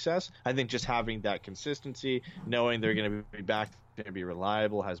Ducks' success. I think just having that consistency, knowing they're going to be back, going to be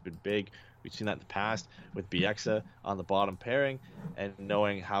reliable, has been big. We've seen that in the past with Bieksa on the bottom pairing, and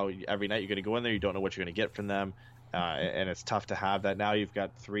knowing how every night you're going to go in there, you don't know what you're going to get from them, and it's tough to have that. Now you've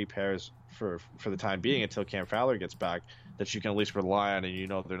got 3 pairs for the time being until Cam Fowler gets back that you can at least rely on, and you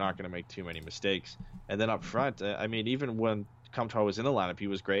know they're not going to make too many mistakes. And then up front, I mean, even when Comtois was in the lineup, he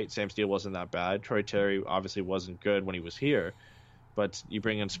was great. Sam Steele wasn't that bad. Troy Terry obviously wasn't good when he was here, but you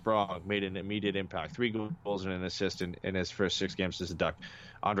bring in Sprong, made an immediate impact. 3 goals and an assist in his first 6 games as a Duck.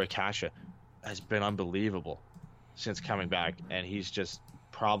 Andre Kasha has been unbelievable since coming back, and he's just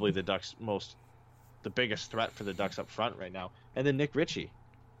probably the biggest threat for the Ducks up front right now. And then Nick Ritchie.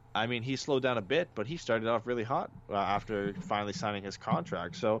 I mean, he slowed down a bit, but he started off really hot after finally signing his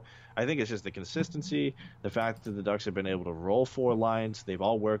contract. So I think it's just the consistency, the fact that the Ducks have been able to roll 4 lines. They've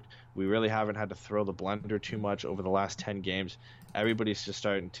all worked. We really haven't had to throw the blender too much over the last 10 games. Everybody's just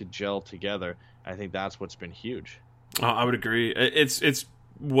starting to gel together. I think that's what's been huge. I would agree. It's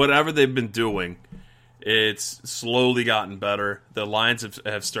whatever they've been doing, it's slowly gotten better. The lines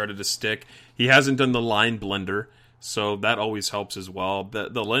have started to stick. He hasn't done the line blender, so that always helps as well.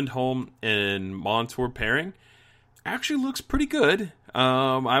 The Lindholm and Montour pairing actually looks pretty good.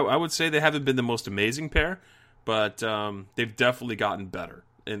 I would say they haven't been the most amazing pair, but they've definitely gotten better,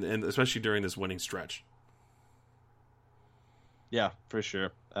 and especially during this winning stretch. Yeah, for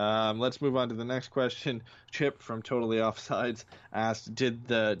sure. Let's move on to the next question. Chip from Totally Offsides asked, did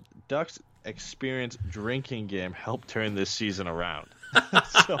the Ducks experience drinking game help turn this season around?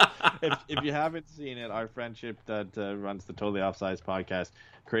 So if you haven't seen it, our friendship that runs the Totally Offsides podcast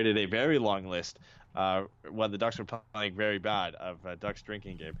created a very long list when the Ducks were playing very bad of Ducks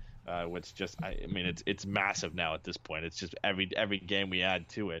drinking game, which just, I mean, it's massive now at this point. It's just every game we add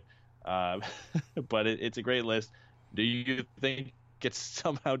to it. But it's a great list. Do you think it's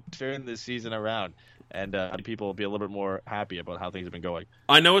somehow turned this season around and people will be a little bit more happy about how things have been going?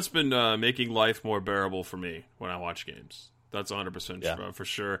 I know it's been making life more bearable for me when I watch games. That's 100% for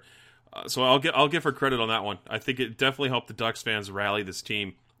sure. So I'll give her credit on that one. I think it definitely helped the Ducks fans rally this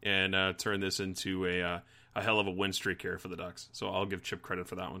team and turn this into a hell of a win streak here for the Ducks. So I'll give Chip credit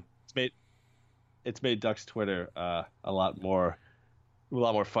for that one. It's made Ducks Twitter a lot more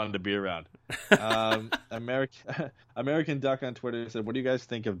fun to be around. American Duck on Twitter said, "What do you guys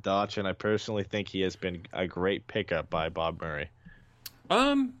think of Dotchin? I personally think he has been a great pickup by Bob Murray."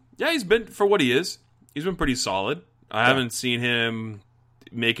 Yeah, he's been, for what he is, he's been pretty solid. I haven't seen him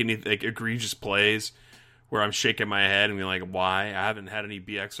make any egregious plays where I'm shaking my head and being like, "Why?" I haven't had any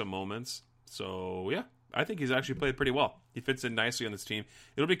BXO moments. So yeah, I think he's actually played pretty well. He fits in nicely on this team.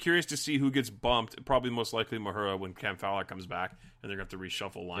 It'll be curious to see who gets bumped. Probably most likely Mahura when Cam Fowler comes back, and they're going to have to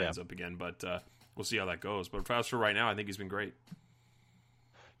reshuffle lines up again. But we'll see how that goes. But as for right now, I think he's been great.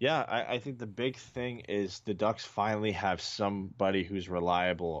 Yeah, I think the big thing is the Ducks finally have somebody who's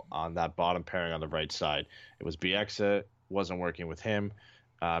reliable on that bottom pairing on the right side. It was Bieksa, wasn't working with him.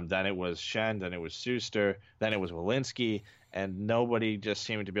 Then it was Shen, then it was Suster, then it was Welinski, and nobody just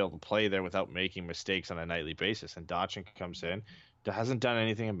seemed to be able to play there without making mistakes on a nightly basis. And Dotchin comes in, hasn't done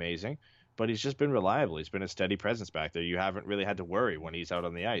anything amazing, but he's just been reliable. He's been a steady presence back there. You haven't really had to worry when he's out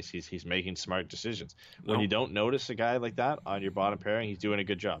on the ice. He's making smart decisions. When you don't notice a guy like that on your bottom pairing, he's doing a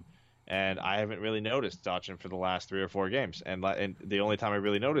good job. And I haven't really noticed Dotchin for the last 3 or 4 games. And the only time I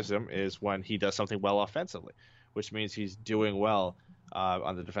really notice him is when he does something well offensively, which means he's doing well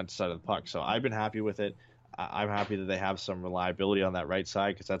on the defensive side of the puck. So I've been happy with it. I'm happy that they have some reliability on that right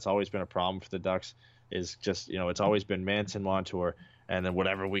side, because that's always been a problem for the Ducks. Is just, it's always been Manson, Montour, and then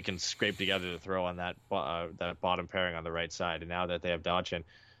whatever we can scrape together to throw on that bottom pairing on the right side. And now that they have Dotchin,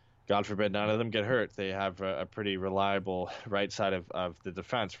 God forbid none of them get hurt, they have a pretty reliable right side of the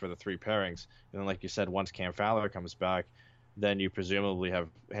defense for the 3 pairings. And then, like you said, once Cam Fowler comes back, then you presumably have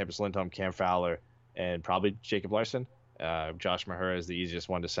Hampus Lindholm, Cam Fowler, and probably Jacob Larson. Josh Mahura is the easiest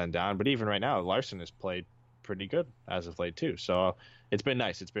one to send down. But even right now, Larson has played pretty good as of late too. So it's been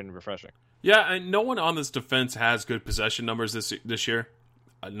nice. It's been refreshing. Yeah, and no one on this defense has good possession numbers this year.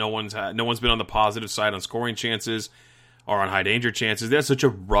 No one's been on the positive side on scoring chances or on high danger chances. They had such a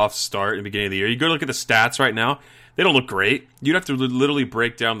rough start in the beginning of the year. You go look at the stats right now, they don't look great. You'd have to literally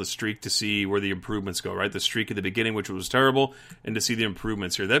break down the streak to see where the improvements go, right? The streak at the beginning, which was terrible, and to see the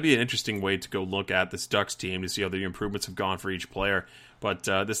improvements here. That'd be an interesting way to go look at this Ducks team to see how the improvements have gone for each player. But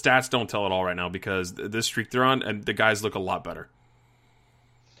the stats don't tell it all right now, because this streak they're on, and the guys look a lot better.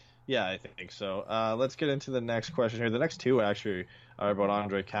 Yeah, I think so. Let's get into the next question here. The next 2 actually are about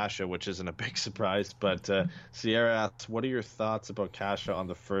Ondrej Kase, which isn't a big surprise. But Sierra asks, what are your thoughts about Kase on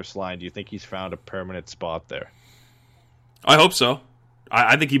the first line? Do you think he's found a permanent spot there? I hope so.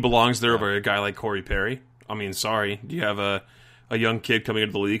 I think he belongs there over a guy like Corey Perry. I mean, sorry. You have a young kid coming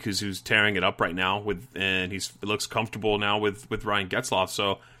into the league who's tearing it up right now, and it looks comfortable now with Ryan Getzlaf.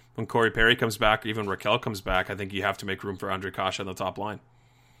 So when Corey Perry comes back, or even Raquel comes back, I think you have to make room for Ondrej Kase on the top line.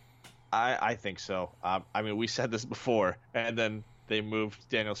 I think so. I mean, we said this before, and then they moved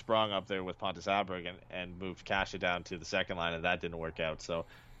Daniel Sprong up there with Pontus Aberg and moved Kase down to the second line, and that didn't work out. So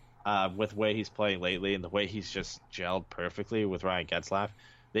with the way he's playing lately and the way he's just gelled perfectly with Ryan Getzlaf,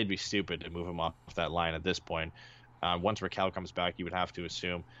 they'd be stupid to move him off that line at this point. Once Raquel comes back, you would have to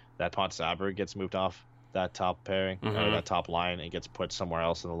assume that Pontus Aberg gets moved off that top pairing, or that top line, and gets put somewhere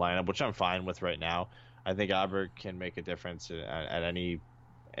else in the lineup, which I'm fine with right now. I think Aberg can make a difference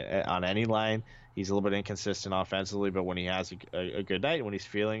on any line. He's a little bit inconsistent offensively, but when he has a good night, when he's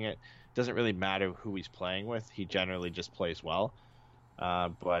feeling it, doesn't really matter who he's playing with. He generally just plays well.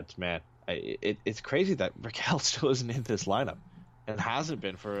 But man, it's crazy that Raquel still isn't in this lineup, and hasn't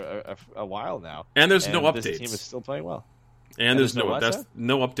been for a while now. And there's no updates. This team is still playing well. And there's no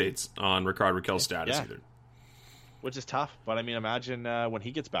updates on Rickard Raquel's status either. Which is tough, but I mean, imagine when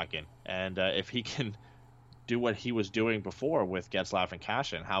he gets back in, and if he can do what he was doing before with Getzlaf and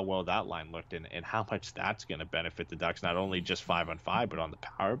Kase, and how well that line looked, and how much that's going to benefit the Ducks, not only just 5-on-5, but on the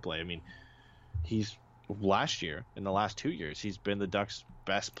power play. I mean, last year, in the last 2 years, he's been the Ducks'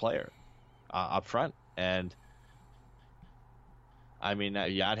 best player up front, and I mean,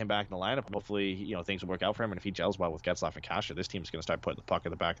 you add him back in the lineup, hopefully, things will work out for him. And if he gels well with Getzlaf and Kasha, this team's going to start putting the puck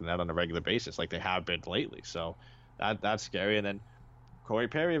in the back of the net on a regular basis like they have been lately. So that's scary. And then Corey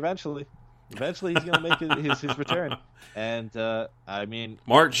Perry eventually he's going to make his return. And, I mean,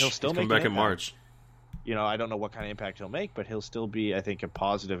 March. He'll still come back in March. I don't know what kind of impact he'll make, but he'll still be, I think, a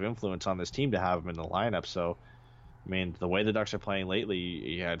positive influence on this team to have him in the lineup. So, I mean, the way the Ducks are playing lately,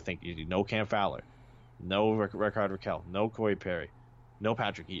 you had to think, no Cam Fowler, no Rickard Rakell, no Corey Perry, no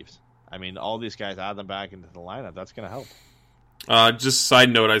Patrick Eaves. I mean, all these guys, add them back into the lineup. That's going to help. Just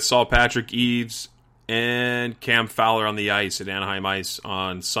side note, I saw Patrick Eaves and Cam Fowler on the ice at Anaheim Ice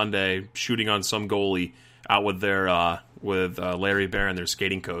on Sunday, shooting on some goalie out with their Larry Barron, their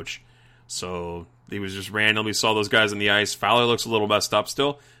skating coach. So he was just randomly saw those guys on the ice. Fowler looks a little messed up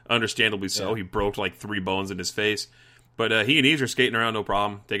still, understandably so. Yeah. He broke like 3 bones in his face. But he and Eaves are skating around no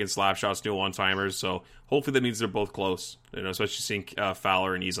problem, taking slap shots, doing one-timers. So hopefully that means they're both close. Especially seeing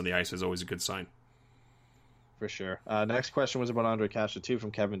Fowler and Eaves on the ice is always a good sign. For sure. Next question was about Andre Kasha, too,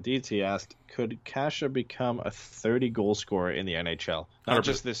 from Kevin Dietz. He asked, could Kasha become a 30-goal scorer in the NHL? Not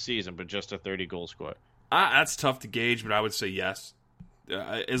just this season, but just a 30-goal scorer. That's tough to gauge, but I would say yes.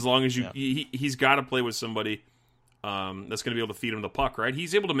 As long as he's got to play with somebody that's going to be able to feed him the puck, right?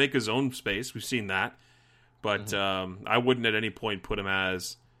 He's able to make his own space. We've seen that. But I wouldn't at any point put him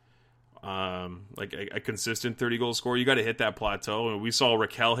as like a consistent 30-goal scorer. You got to hit that plateau. And we saw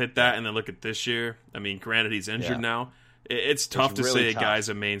Rakell hit that, and then look at this year. I mean, granted, he's injured now. It's tough to say a guy's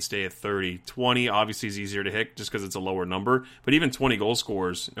a mainstay at 30. 20 obviously is easier to hit just because it's a lower number. But even 20 goal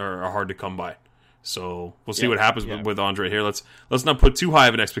scorers are hard to come by. So we'll see what happens with Andre here. Let's not put too high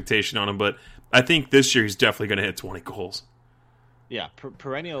of an expectation on him, but I think this year he's definitely going to hit 20 goals. Yeah,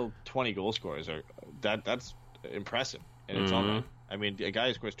 perennial 20 goal scorers that's impressive, and it's on there. I mean, a guy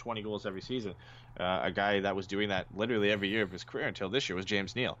who scores 20 goals every season, a guy that was doing that literally every year of his career until this year was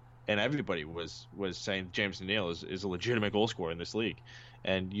James Neal, and everybody was saying James Neal is a legitimate goal scorer in this league.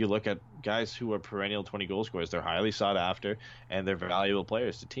 And you look at guys who are perennial 20 goal scorers, they're highly sought after, and they're valuable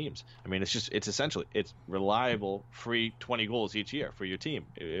players to teams. I mean, it's reliable, free 20 goals each year for your team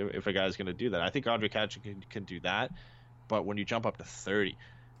if a guy's going to do that. I think Andre Kasha can do that, but when you jump up to 30,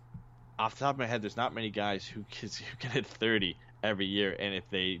 off the top of my head, there's not many guys who can hit 30 every year, and if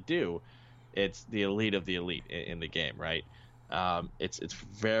they do, it's the elite of the elite in the game, right? It's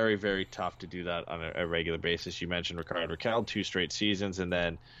very, very tough to do that on a regular basis. You mentioned Rickard Rakell, 2 straight seasons, and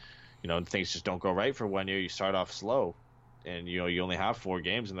then things just don't go right for 1 year. You start off slow, and you only have 4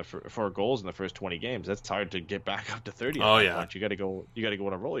 goals in the first 20 games. That's hard to get back up to 30. Oh yeah, point. You got to go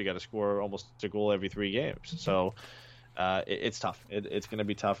on a roll. You got to score almost a goal every 3 games. So it's tough. It's going to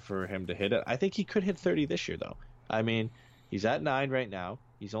be tough for him to hit it. I think he could hit 30 this year, though. I mean, he's at 9 right now.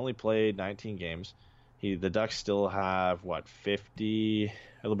 He's only played 19 games. The Ducks still have 50, a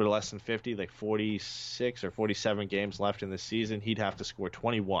little bit less than 50, like 46 or 47 games left in the season. He'd have to score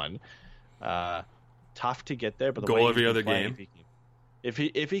 21. Tough to get there, but the goal way every other game. If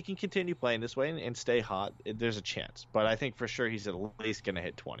he can continue playing this way and stay hot, there's a chance. But I think for sure he's at least going to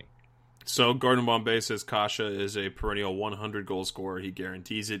hit 20. So Gordon Bombay says Kasha is a perennial 100 goal scorer. He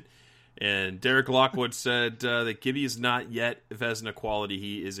guarantees it. And Derek Lockwood said that Gibby is not yet Vezina quality.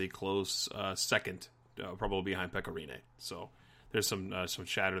 He is a close second. Probably behind Pekka Rinne. So there's some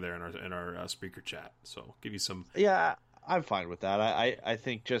chatter there in our speaker chat. So give you some. Yeah, I'm fine with that. I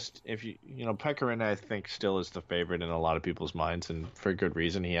think just if Pekka Rinne, I think still is the favorite in a lot of people's minds, and for good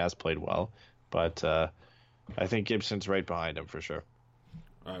reason. He has played well, but I think Gibson's right behind him for sure.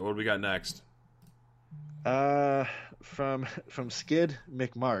 All right, what do we got next? From Skid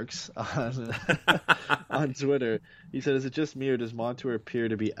McMarks on Twitter, he said, "Is it just me, or does Montour appear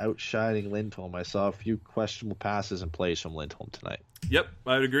to be outshining Lindholm? I saw a few questionable passes and plays from Lindholm tonight." Yep,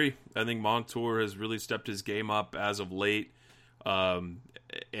 I would agree. I think Montour has really stepped his game up as of late, and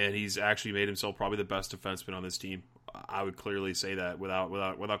he's actually made himself probably the best defenseman on this team. I would clearly say that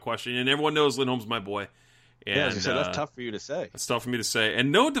without question. And everyone knows Lindholm's my boy. And, that's tough for you to say. It's tough for me to say.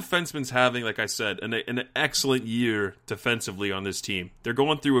 And no defenseman's having, like I said, an excellent year defensively on this team. They're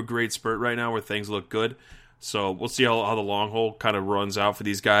going through a great spurt right now where things look good. So we'll see how the long haul kind of runs out for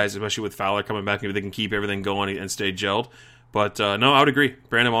these guys, especially with Fowler coming back. Maybe they can keep everything going and stay gelled. But no, I would agree.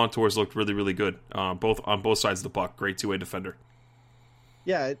 Brandon Montour's looked really, really good on both sides of the puck. Great two-way defender.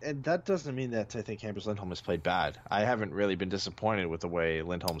 Yeah, and that doesn't mean that I think Hampus Lindholm has played bad. I haven't really been disappointed with the way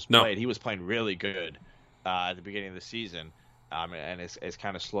Lindholm's played. He was playing really good at the beginning of the season, and it's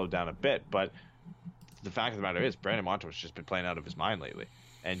kind of slowed down a bit. But the fact of the matter is, Brandon Montour's just been playing out of his mind lately.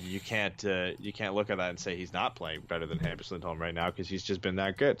 And you can't look at that and say he's not playing better than Hampus Lindholm right now because he's just been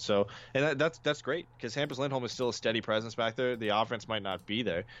that good. So, and that's great because Hampus Lindholm is still a steady presence back there. The offense might not be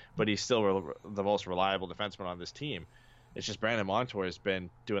there, but he's still the most reliable defenseman on this team. It's just Brandon Montour has been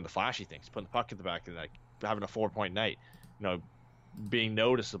doing the flashy things, putting the puck in the back of the net, having a 4-point night, being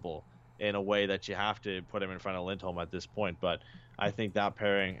noticeable in a way that you have to put him in front of Lindholm at this point. But I think that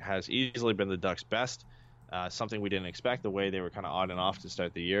pairing has easily been the Ducks' best. Something we didn't expect, the way they were kind of on and off to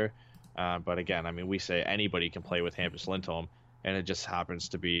start the year. But again, I mean, we say anybody can play with Hampus Lindholm, and it just happens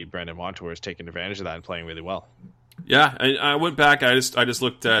to be Brandon Montour is taking advantage of that and playing really well. Yeah, I went back. I just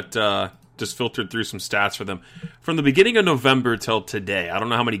looked at, just filtered through some stats for them. From the beginning of November till today, I don't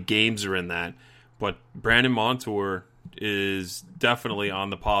know how many games are in that, but Brandon Montour is definitely on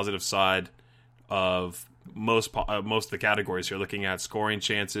the positive side of most of the categories here. Looking at scoring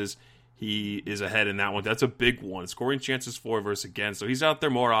chances, he is ahead in that one. That's a big one. Scoring chances for versus against. So he's out there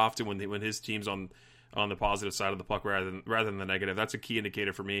more often when his team's on the positive side of the puck rather than the negative. That's a key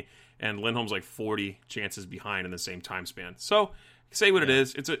indicator for me. And Lindholm's like 40 chances behind in the same time span. So say what it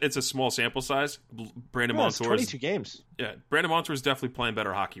is. It's a small sample size. Brandon Montour, 22 games. Yeah, Brandon Montour is definitely playing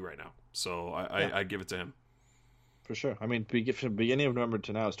better hockey right now. So I give it to him. For sure. I mean, from beginning of November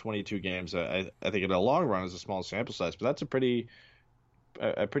to now is 22 games. I think in the long run is a small sample size, but that's a pretty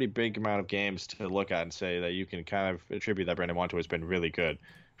big amount of games to look at and say that you can kind of attribute that Brandon Montour has been really good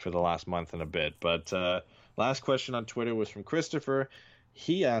for the last month and a bit. But last question on Twitter was from Christopher.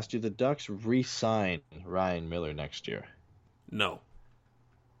 He asked, do the Ducks re-sign Ryan Miller next year? No.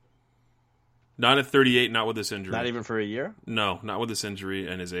 Not at 38, not with this injury. Not even for a year? No, not with this injury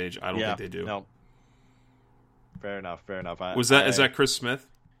and his age. I don't think they do. No. Fair enough. Is that Chris Smith?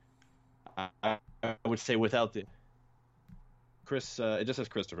 I would say without the... Chris, it just says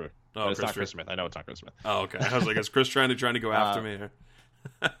Christopher. Oh, but it's not Chris Smith. I know it's not Chris Smith. Oh, okay. I was like, is Chris trying to go after me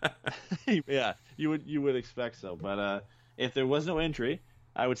here? Yeah, you would expect so. But if there was no injury,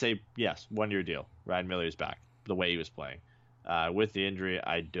 I would say yes, 1-year deal. Ryan Miller is back the way he was playing. With the injury,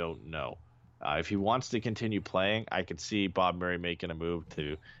 I don't know. If he wants to continue playing, I could see Bob Murray making a move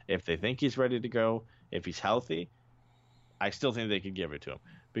to, if they think he's ready to go, if he's healthy, I still think they could give it to him.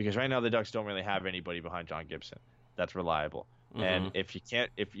 Because right now the Ducks don't really have anybody behind John Gibson that's reliable. Mm-hmm. And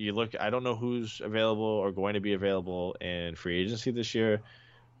if you look, I don't know who's available or going to be available in free agency this year,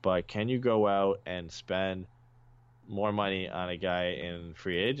 but can you go out and spend more money on a guy in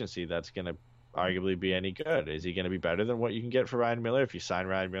free agency that's going to arguably be any good? Is he going to be better than what you can get for Ryan Miller if you sign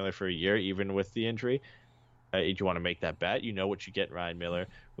Ryan Miller for a year, even with the injury? Do you want to make that bet? You know what you get in Ryan Miller.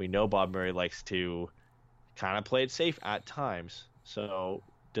 We know Bob Murray likes to kind of play it safe at times. So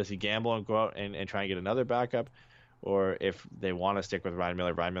does he gamble and go out and try and get another backup? Or if they want to stick with Ryan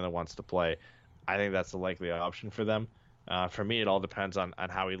Miller wants to play, I think that's the likely option for them. For me, it all depends on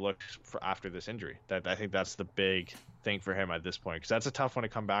how he looks after this injury. I think that's the big thing for him at this point, because that's a tough one to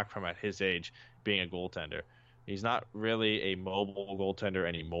come back from at his age, being a goaltender. He's not really a mobile goaltender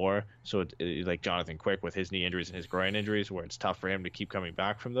anymore. So it's like Jonathan Quick with his knee injuries and his groin injuries, where it's tough for him to keep coming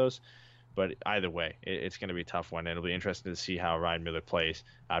back from those. But either way, it's going to be a tough one, and it'll be interesting to see how Ryan Miller plays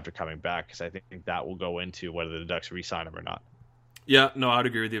after coming back, because I think that will go into whether the Ducks re-sign him or not. Yeah, no, I'd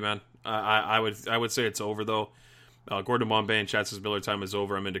agree with you, man. I would say it's over, though. Gordon Bombay and Chad says Miller time is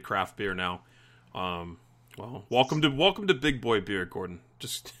over. I'm into craft beer now. Well, welcome to Big Boy Beer, Gordon.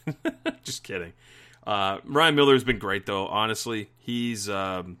 Just kidding. Ryan Miller has been great, though. Honestly, he's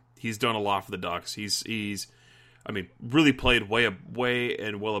done a lot for the Ducks. He's really played way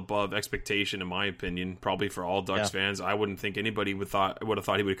and well above expectation, in my opinion. Probably for all Ducks fans. I wouldn't think anybody would have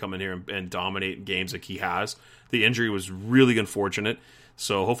thought he would come in here and dominate games like he has. The injury was really unfortunate,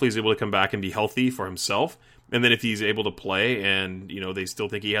 so hopefully he's able to come back and be healthy for himself. And then if he's able to play, and they still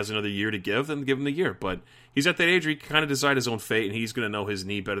think he has another year to give, then give him the year. But he's at that age where he can kind of decide his own fate, and he's going to know his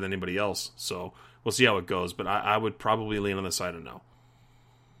knee better than anybody else. So we'll see how it goes. But I would probably lean on the side of no.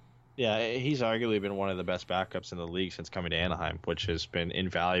 Yeah, he's arguably been one of the best backups in the league since coming to Anaheim, which has been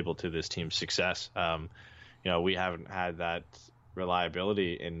invaluable to this team's success. We haven't had that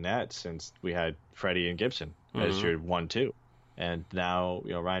reliability in net since we had Freddie and Gibson as your 1-2. And now,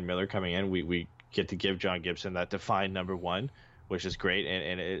 Ryan Miller coming in, we get to give John Gibson that defined number one, which is great.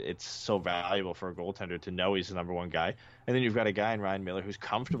 And it's so valuable for a goaltender to know he's the number one guy. And then you've got a guy in Ryan Miller who's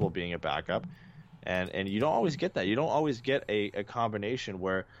comfortable being a backup. And you don't always get that. You don't always get a combination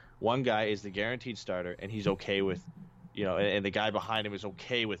where one guy is the guaranteed starter and he's okay with, and the guy behind him is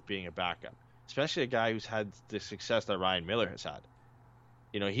okay with being a backup, especially a guy who's had the success that Ryan Miller has had.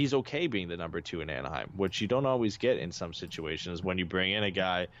 he's okay being the number 2 in Anaheim, which you don't always get in some situations when you bring in a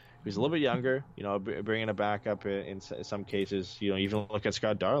guy who's a little bit younger, bringing a backup in some cases. Even look at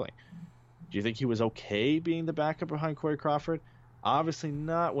Scott Darling. Do you think he was okay being the backup behind Corey Crawford? Obviously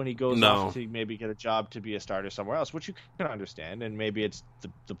not when he goes off to maybe get a job to be a starter somewhere else, which you can understand, and maybe it's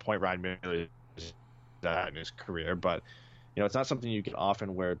the point Ryan Miller is at in his career, but it's not something you get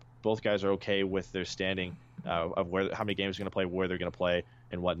often where both guys are okay with their standing of how many games they're going to play, where they're going to play,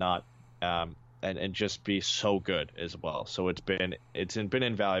 and whatnot, and just be so good as well. So it's been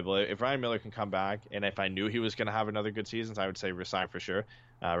invaluable. If Ryan Miller can come back, and if I knew he was going to have another good season, I would say resign for sure.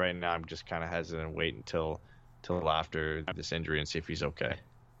 Right now, I'm just kind of hesitant and wait until after this injury and see if he's okay.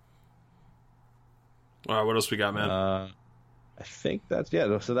 All right, what else we got, man? I think that's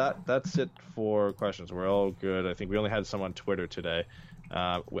So that's it for questions. We're all good. I think we only had some on Twitter today.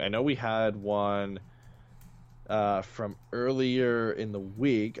 I know we had one from earlier in the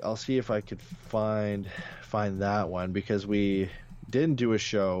week. I'll see if I could find that one, because we didn't do a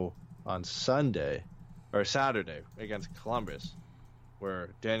show on Saturday against Columbus, where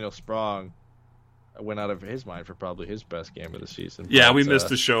Daniel Sprong went out of his mind for probably his best game of the season. Yeah, but we missed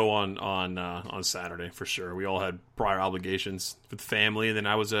the show on Saturday for sure. We all had prior obligations with family, and then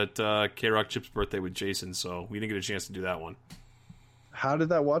I was at K-Rock Chip's birthday with Jason, so we didn't get a chance to do that one. How did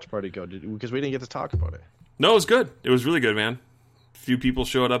that watch party go? Because we didn't get to talk about it. No, it was good. It was really good, man. A few people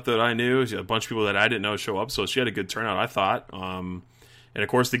showed up that I knew. A bunch of people that I didn't know show up, so she had a good turnout, I thought. And, of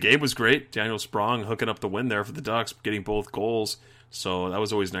course, the game was great. Daniel Sprong hooking up the win there for the Ducks, getting both goals. So that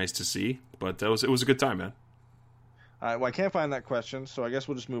was always nice to see. But it was a good time, man. All right, well, I can't find that question, so I guess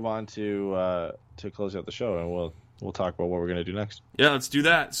we'll just move on to close out the show, and we'll talk about what we're going to do next. Yeah, let's do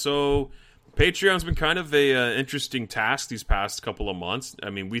that. So Patreon's been kind of a interesting task these past couple of months. I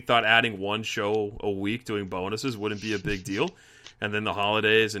mean, we thought adding one show a week doing bonuses wouldn't be a big deal. And then the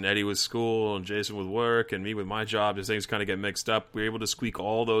holidays, and Eddie with school, and Jason with work, and me with my job, just things kind of get mixed up. We were able to squeak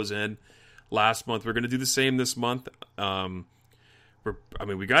all those in last month. We're going to do the same this month.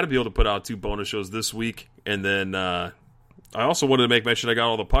 We got to be able to put out 2 bonus shows this week. And then I also wanted to make mention I got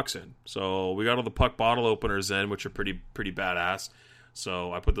all the pucks in. So we got all the puck bottle openers in, which are pretty badass.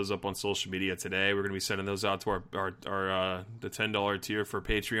 So I put those up on social media today. We're going to be sending those out to our the $10 tier for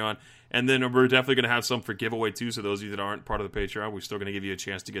Patreon. And then we're definitely going to have some for giveaway too. So those of you that aren't part of the Patreon, we're still going to give you a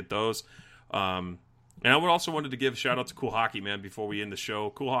chance to get those. And I would also wanted to give a shout out to Cool Hockey, man, before we end the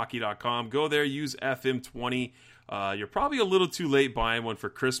show. CoolHockey.com. Go there, use FM20. You're probably a little too late buying one for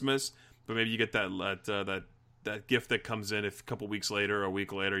Christmas, but maybe you get that gift that comes in if a couple weeks later or a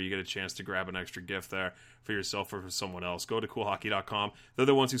week later, you get a chance to grab an extra gift there for yourself or for someone else. Go to CoolHockey.com. They're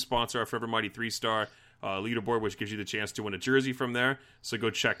the ones who sponsor our Forever Mighty 3-star leaderboard, which gives you the chance to win a jersey from there. So go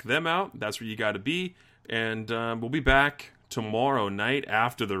check them out. That's where you got to be. And we'll be back tomorrow night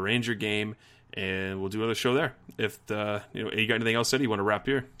after the Ranger game, and we'll do another show there. If you got anything else said, you want to wrap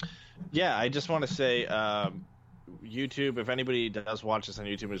here? Yeah, I just want to say YouTube, if anybody does watch this on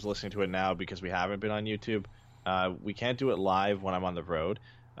YouTube and is listening to it now because we haven't been on YouTube, we can't do it live when I'm on the road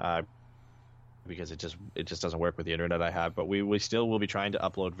because it just doesn't work with the internet I have. But we still will be trying to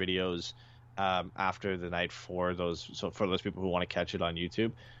upload videos after the night for those people who want to catch it on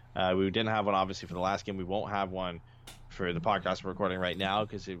YouTube. We didn't have one obviously for the last game. We won't have one for the podcast we're recording right now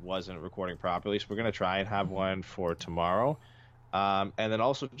because it wasn't recording properly. So we're going to try and have one for tomorrow. And then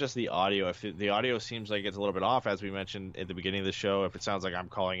also just the audio. If the audio seems like it's a little bit off, as we mentioned at the beginning of the show, if it sounds like I'm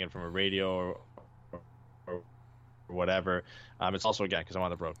calling in from a radio or whatever, it's also, again, because I'm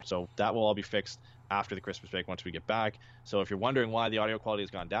on the road. So that will all be fixed after the Christmas break once we get back. So if you're wondering why the audio quality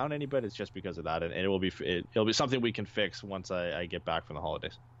has gone down any bit, it's just because of that. And it'll be something we can fix once I get back from the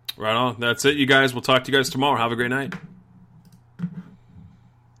holidays. Right on. That's it, you guys. We'll talk to you guys tomorrow. Have a great night.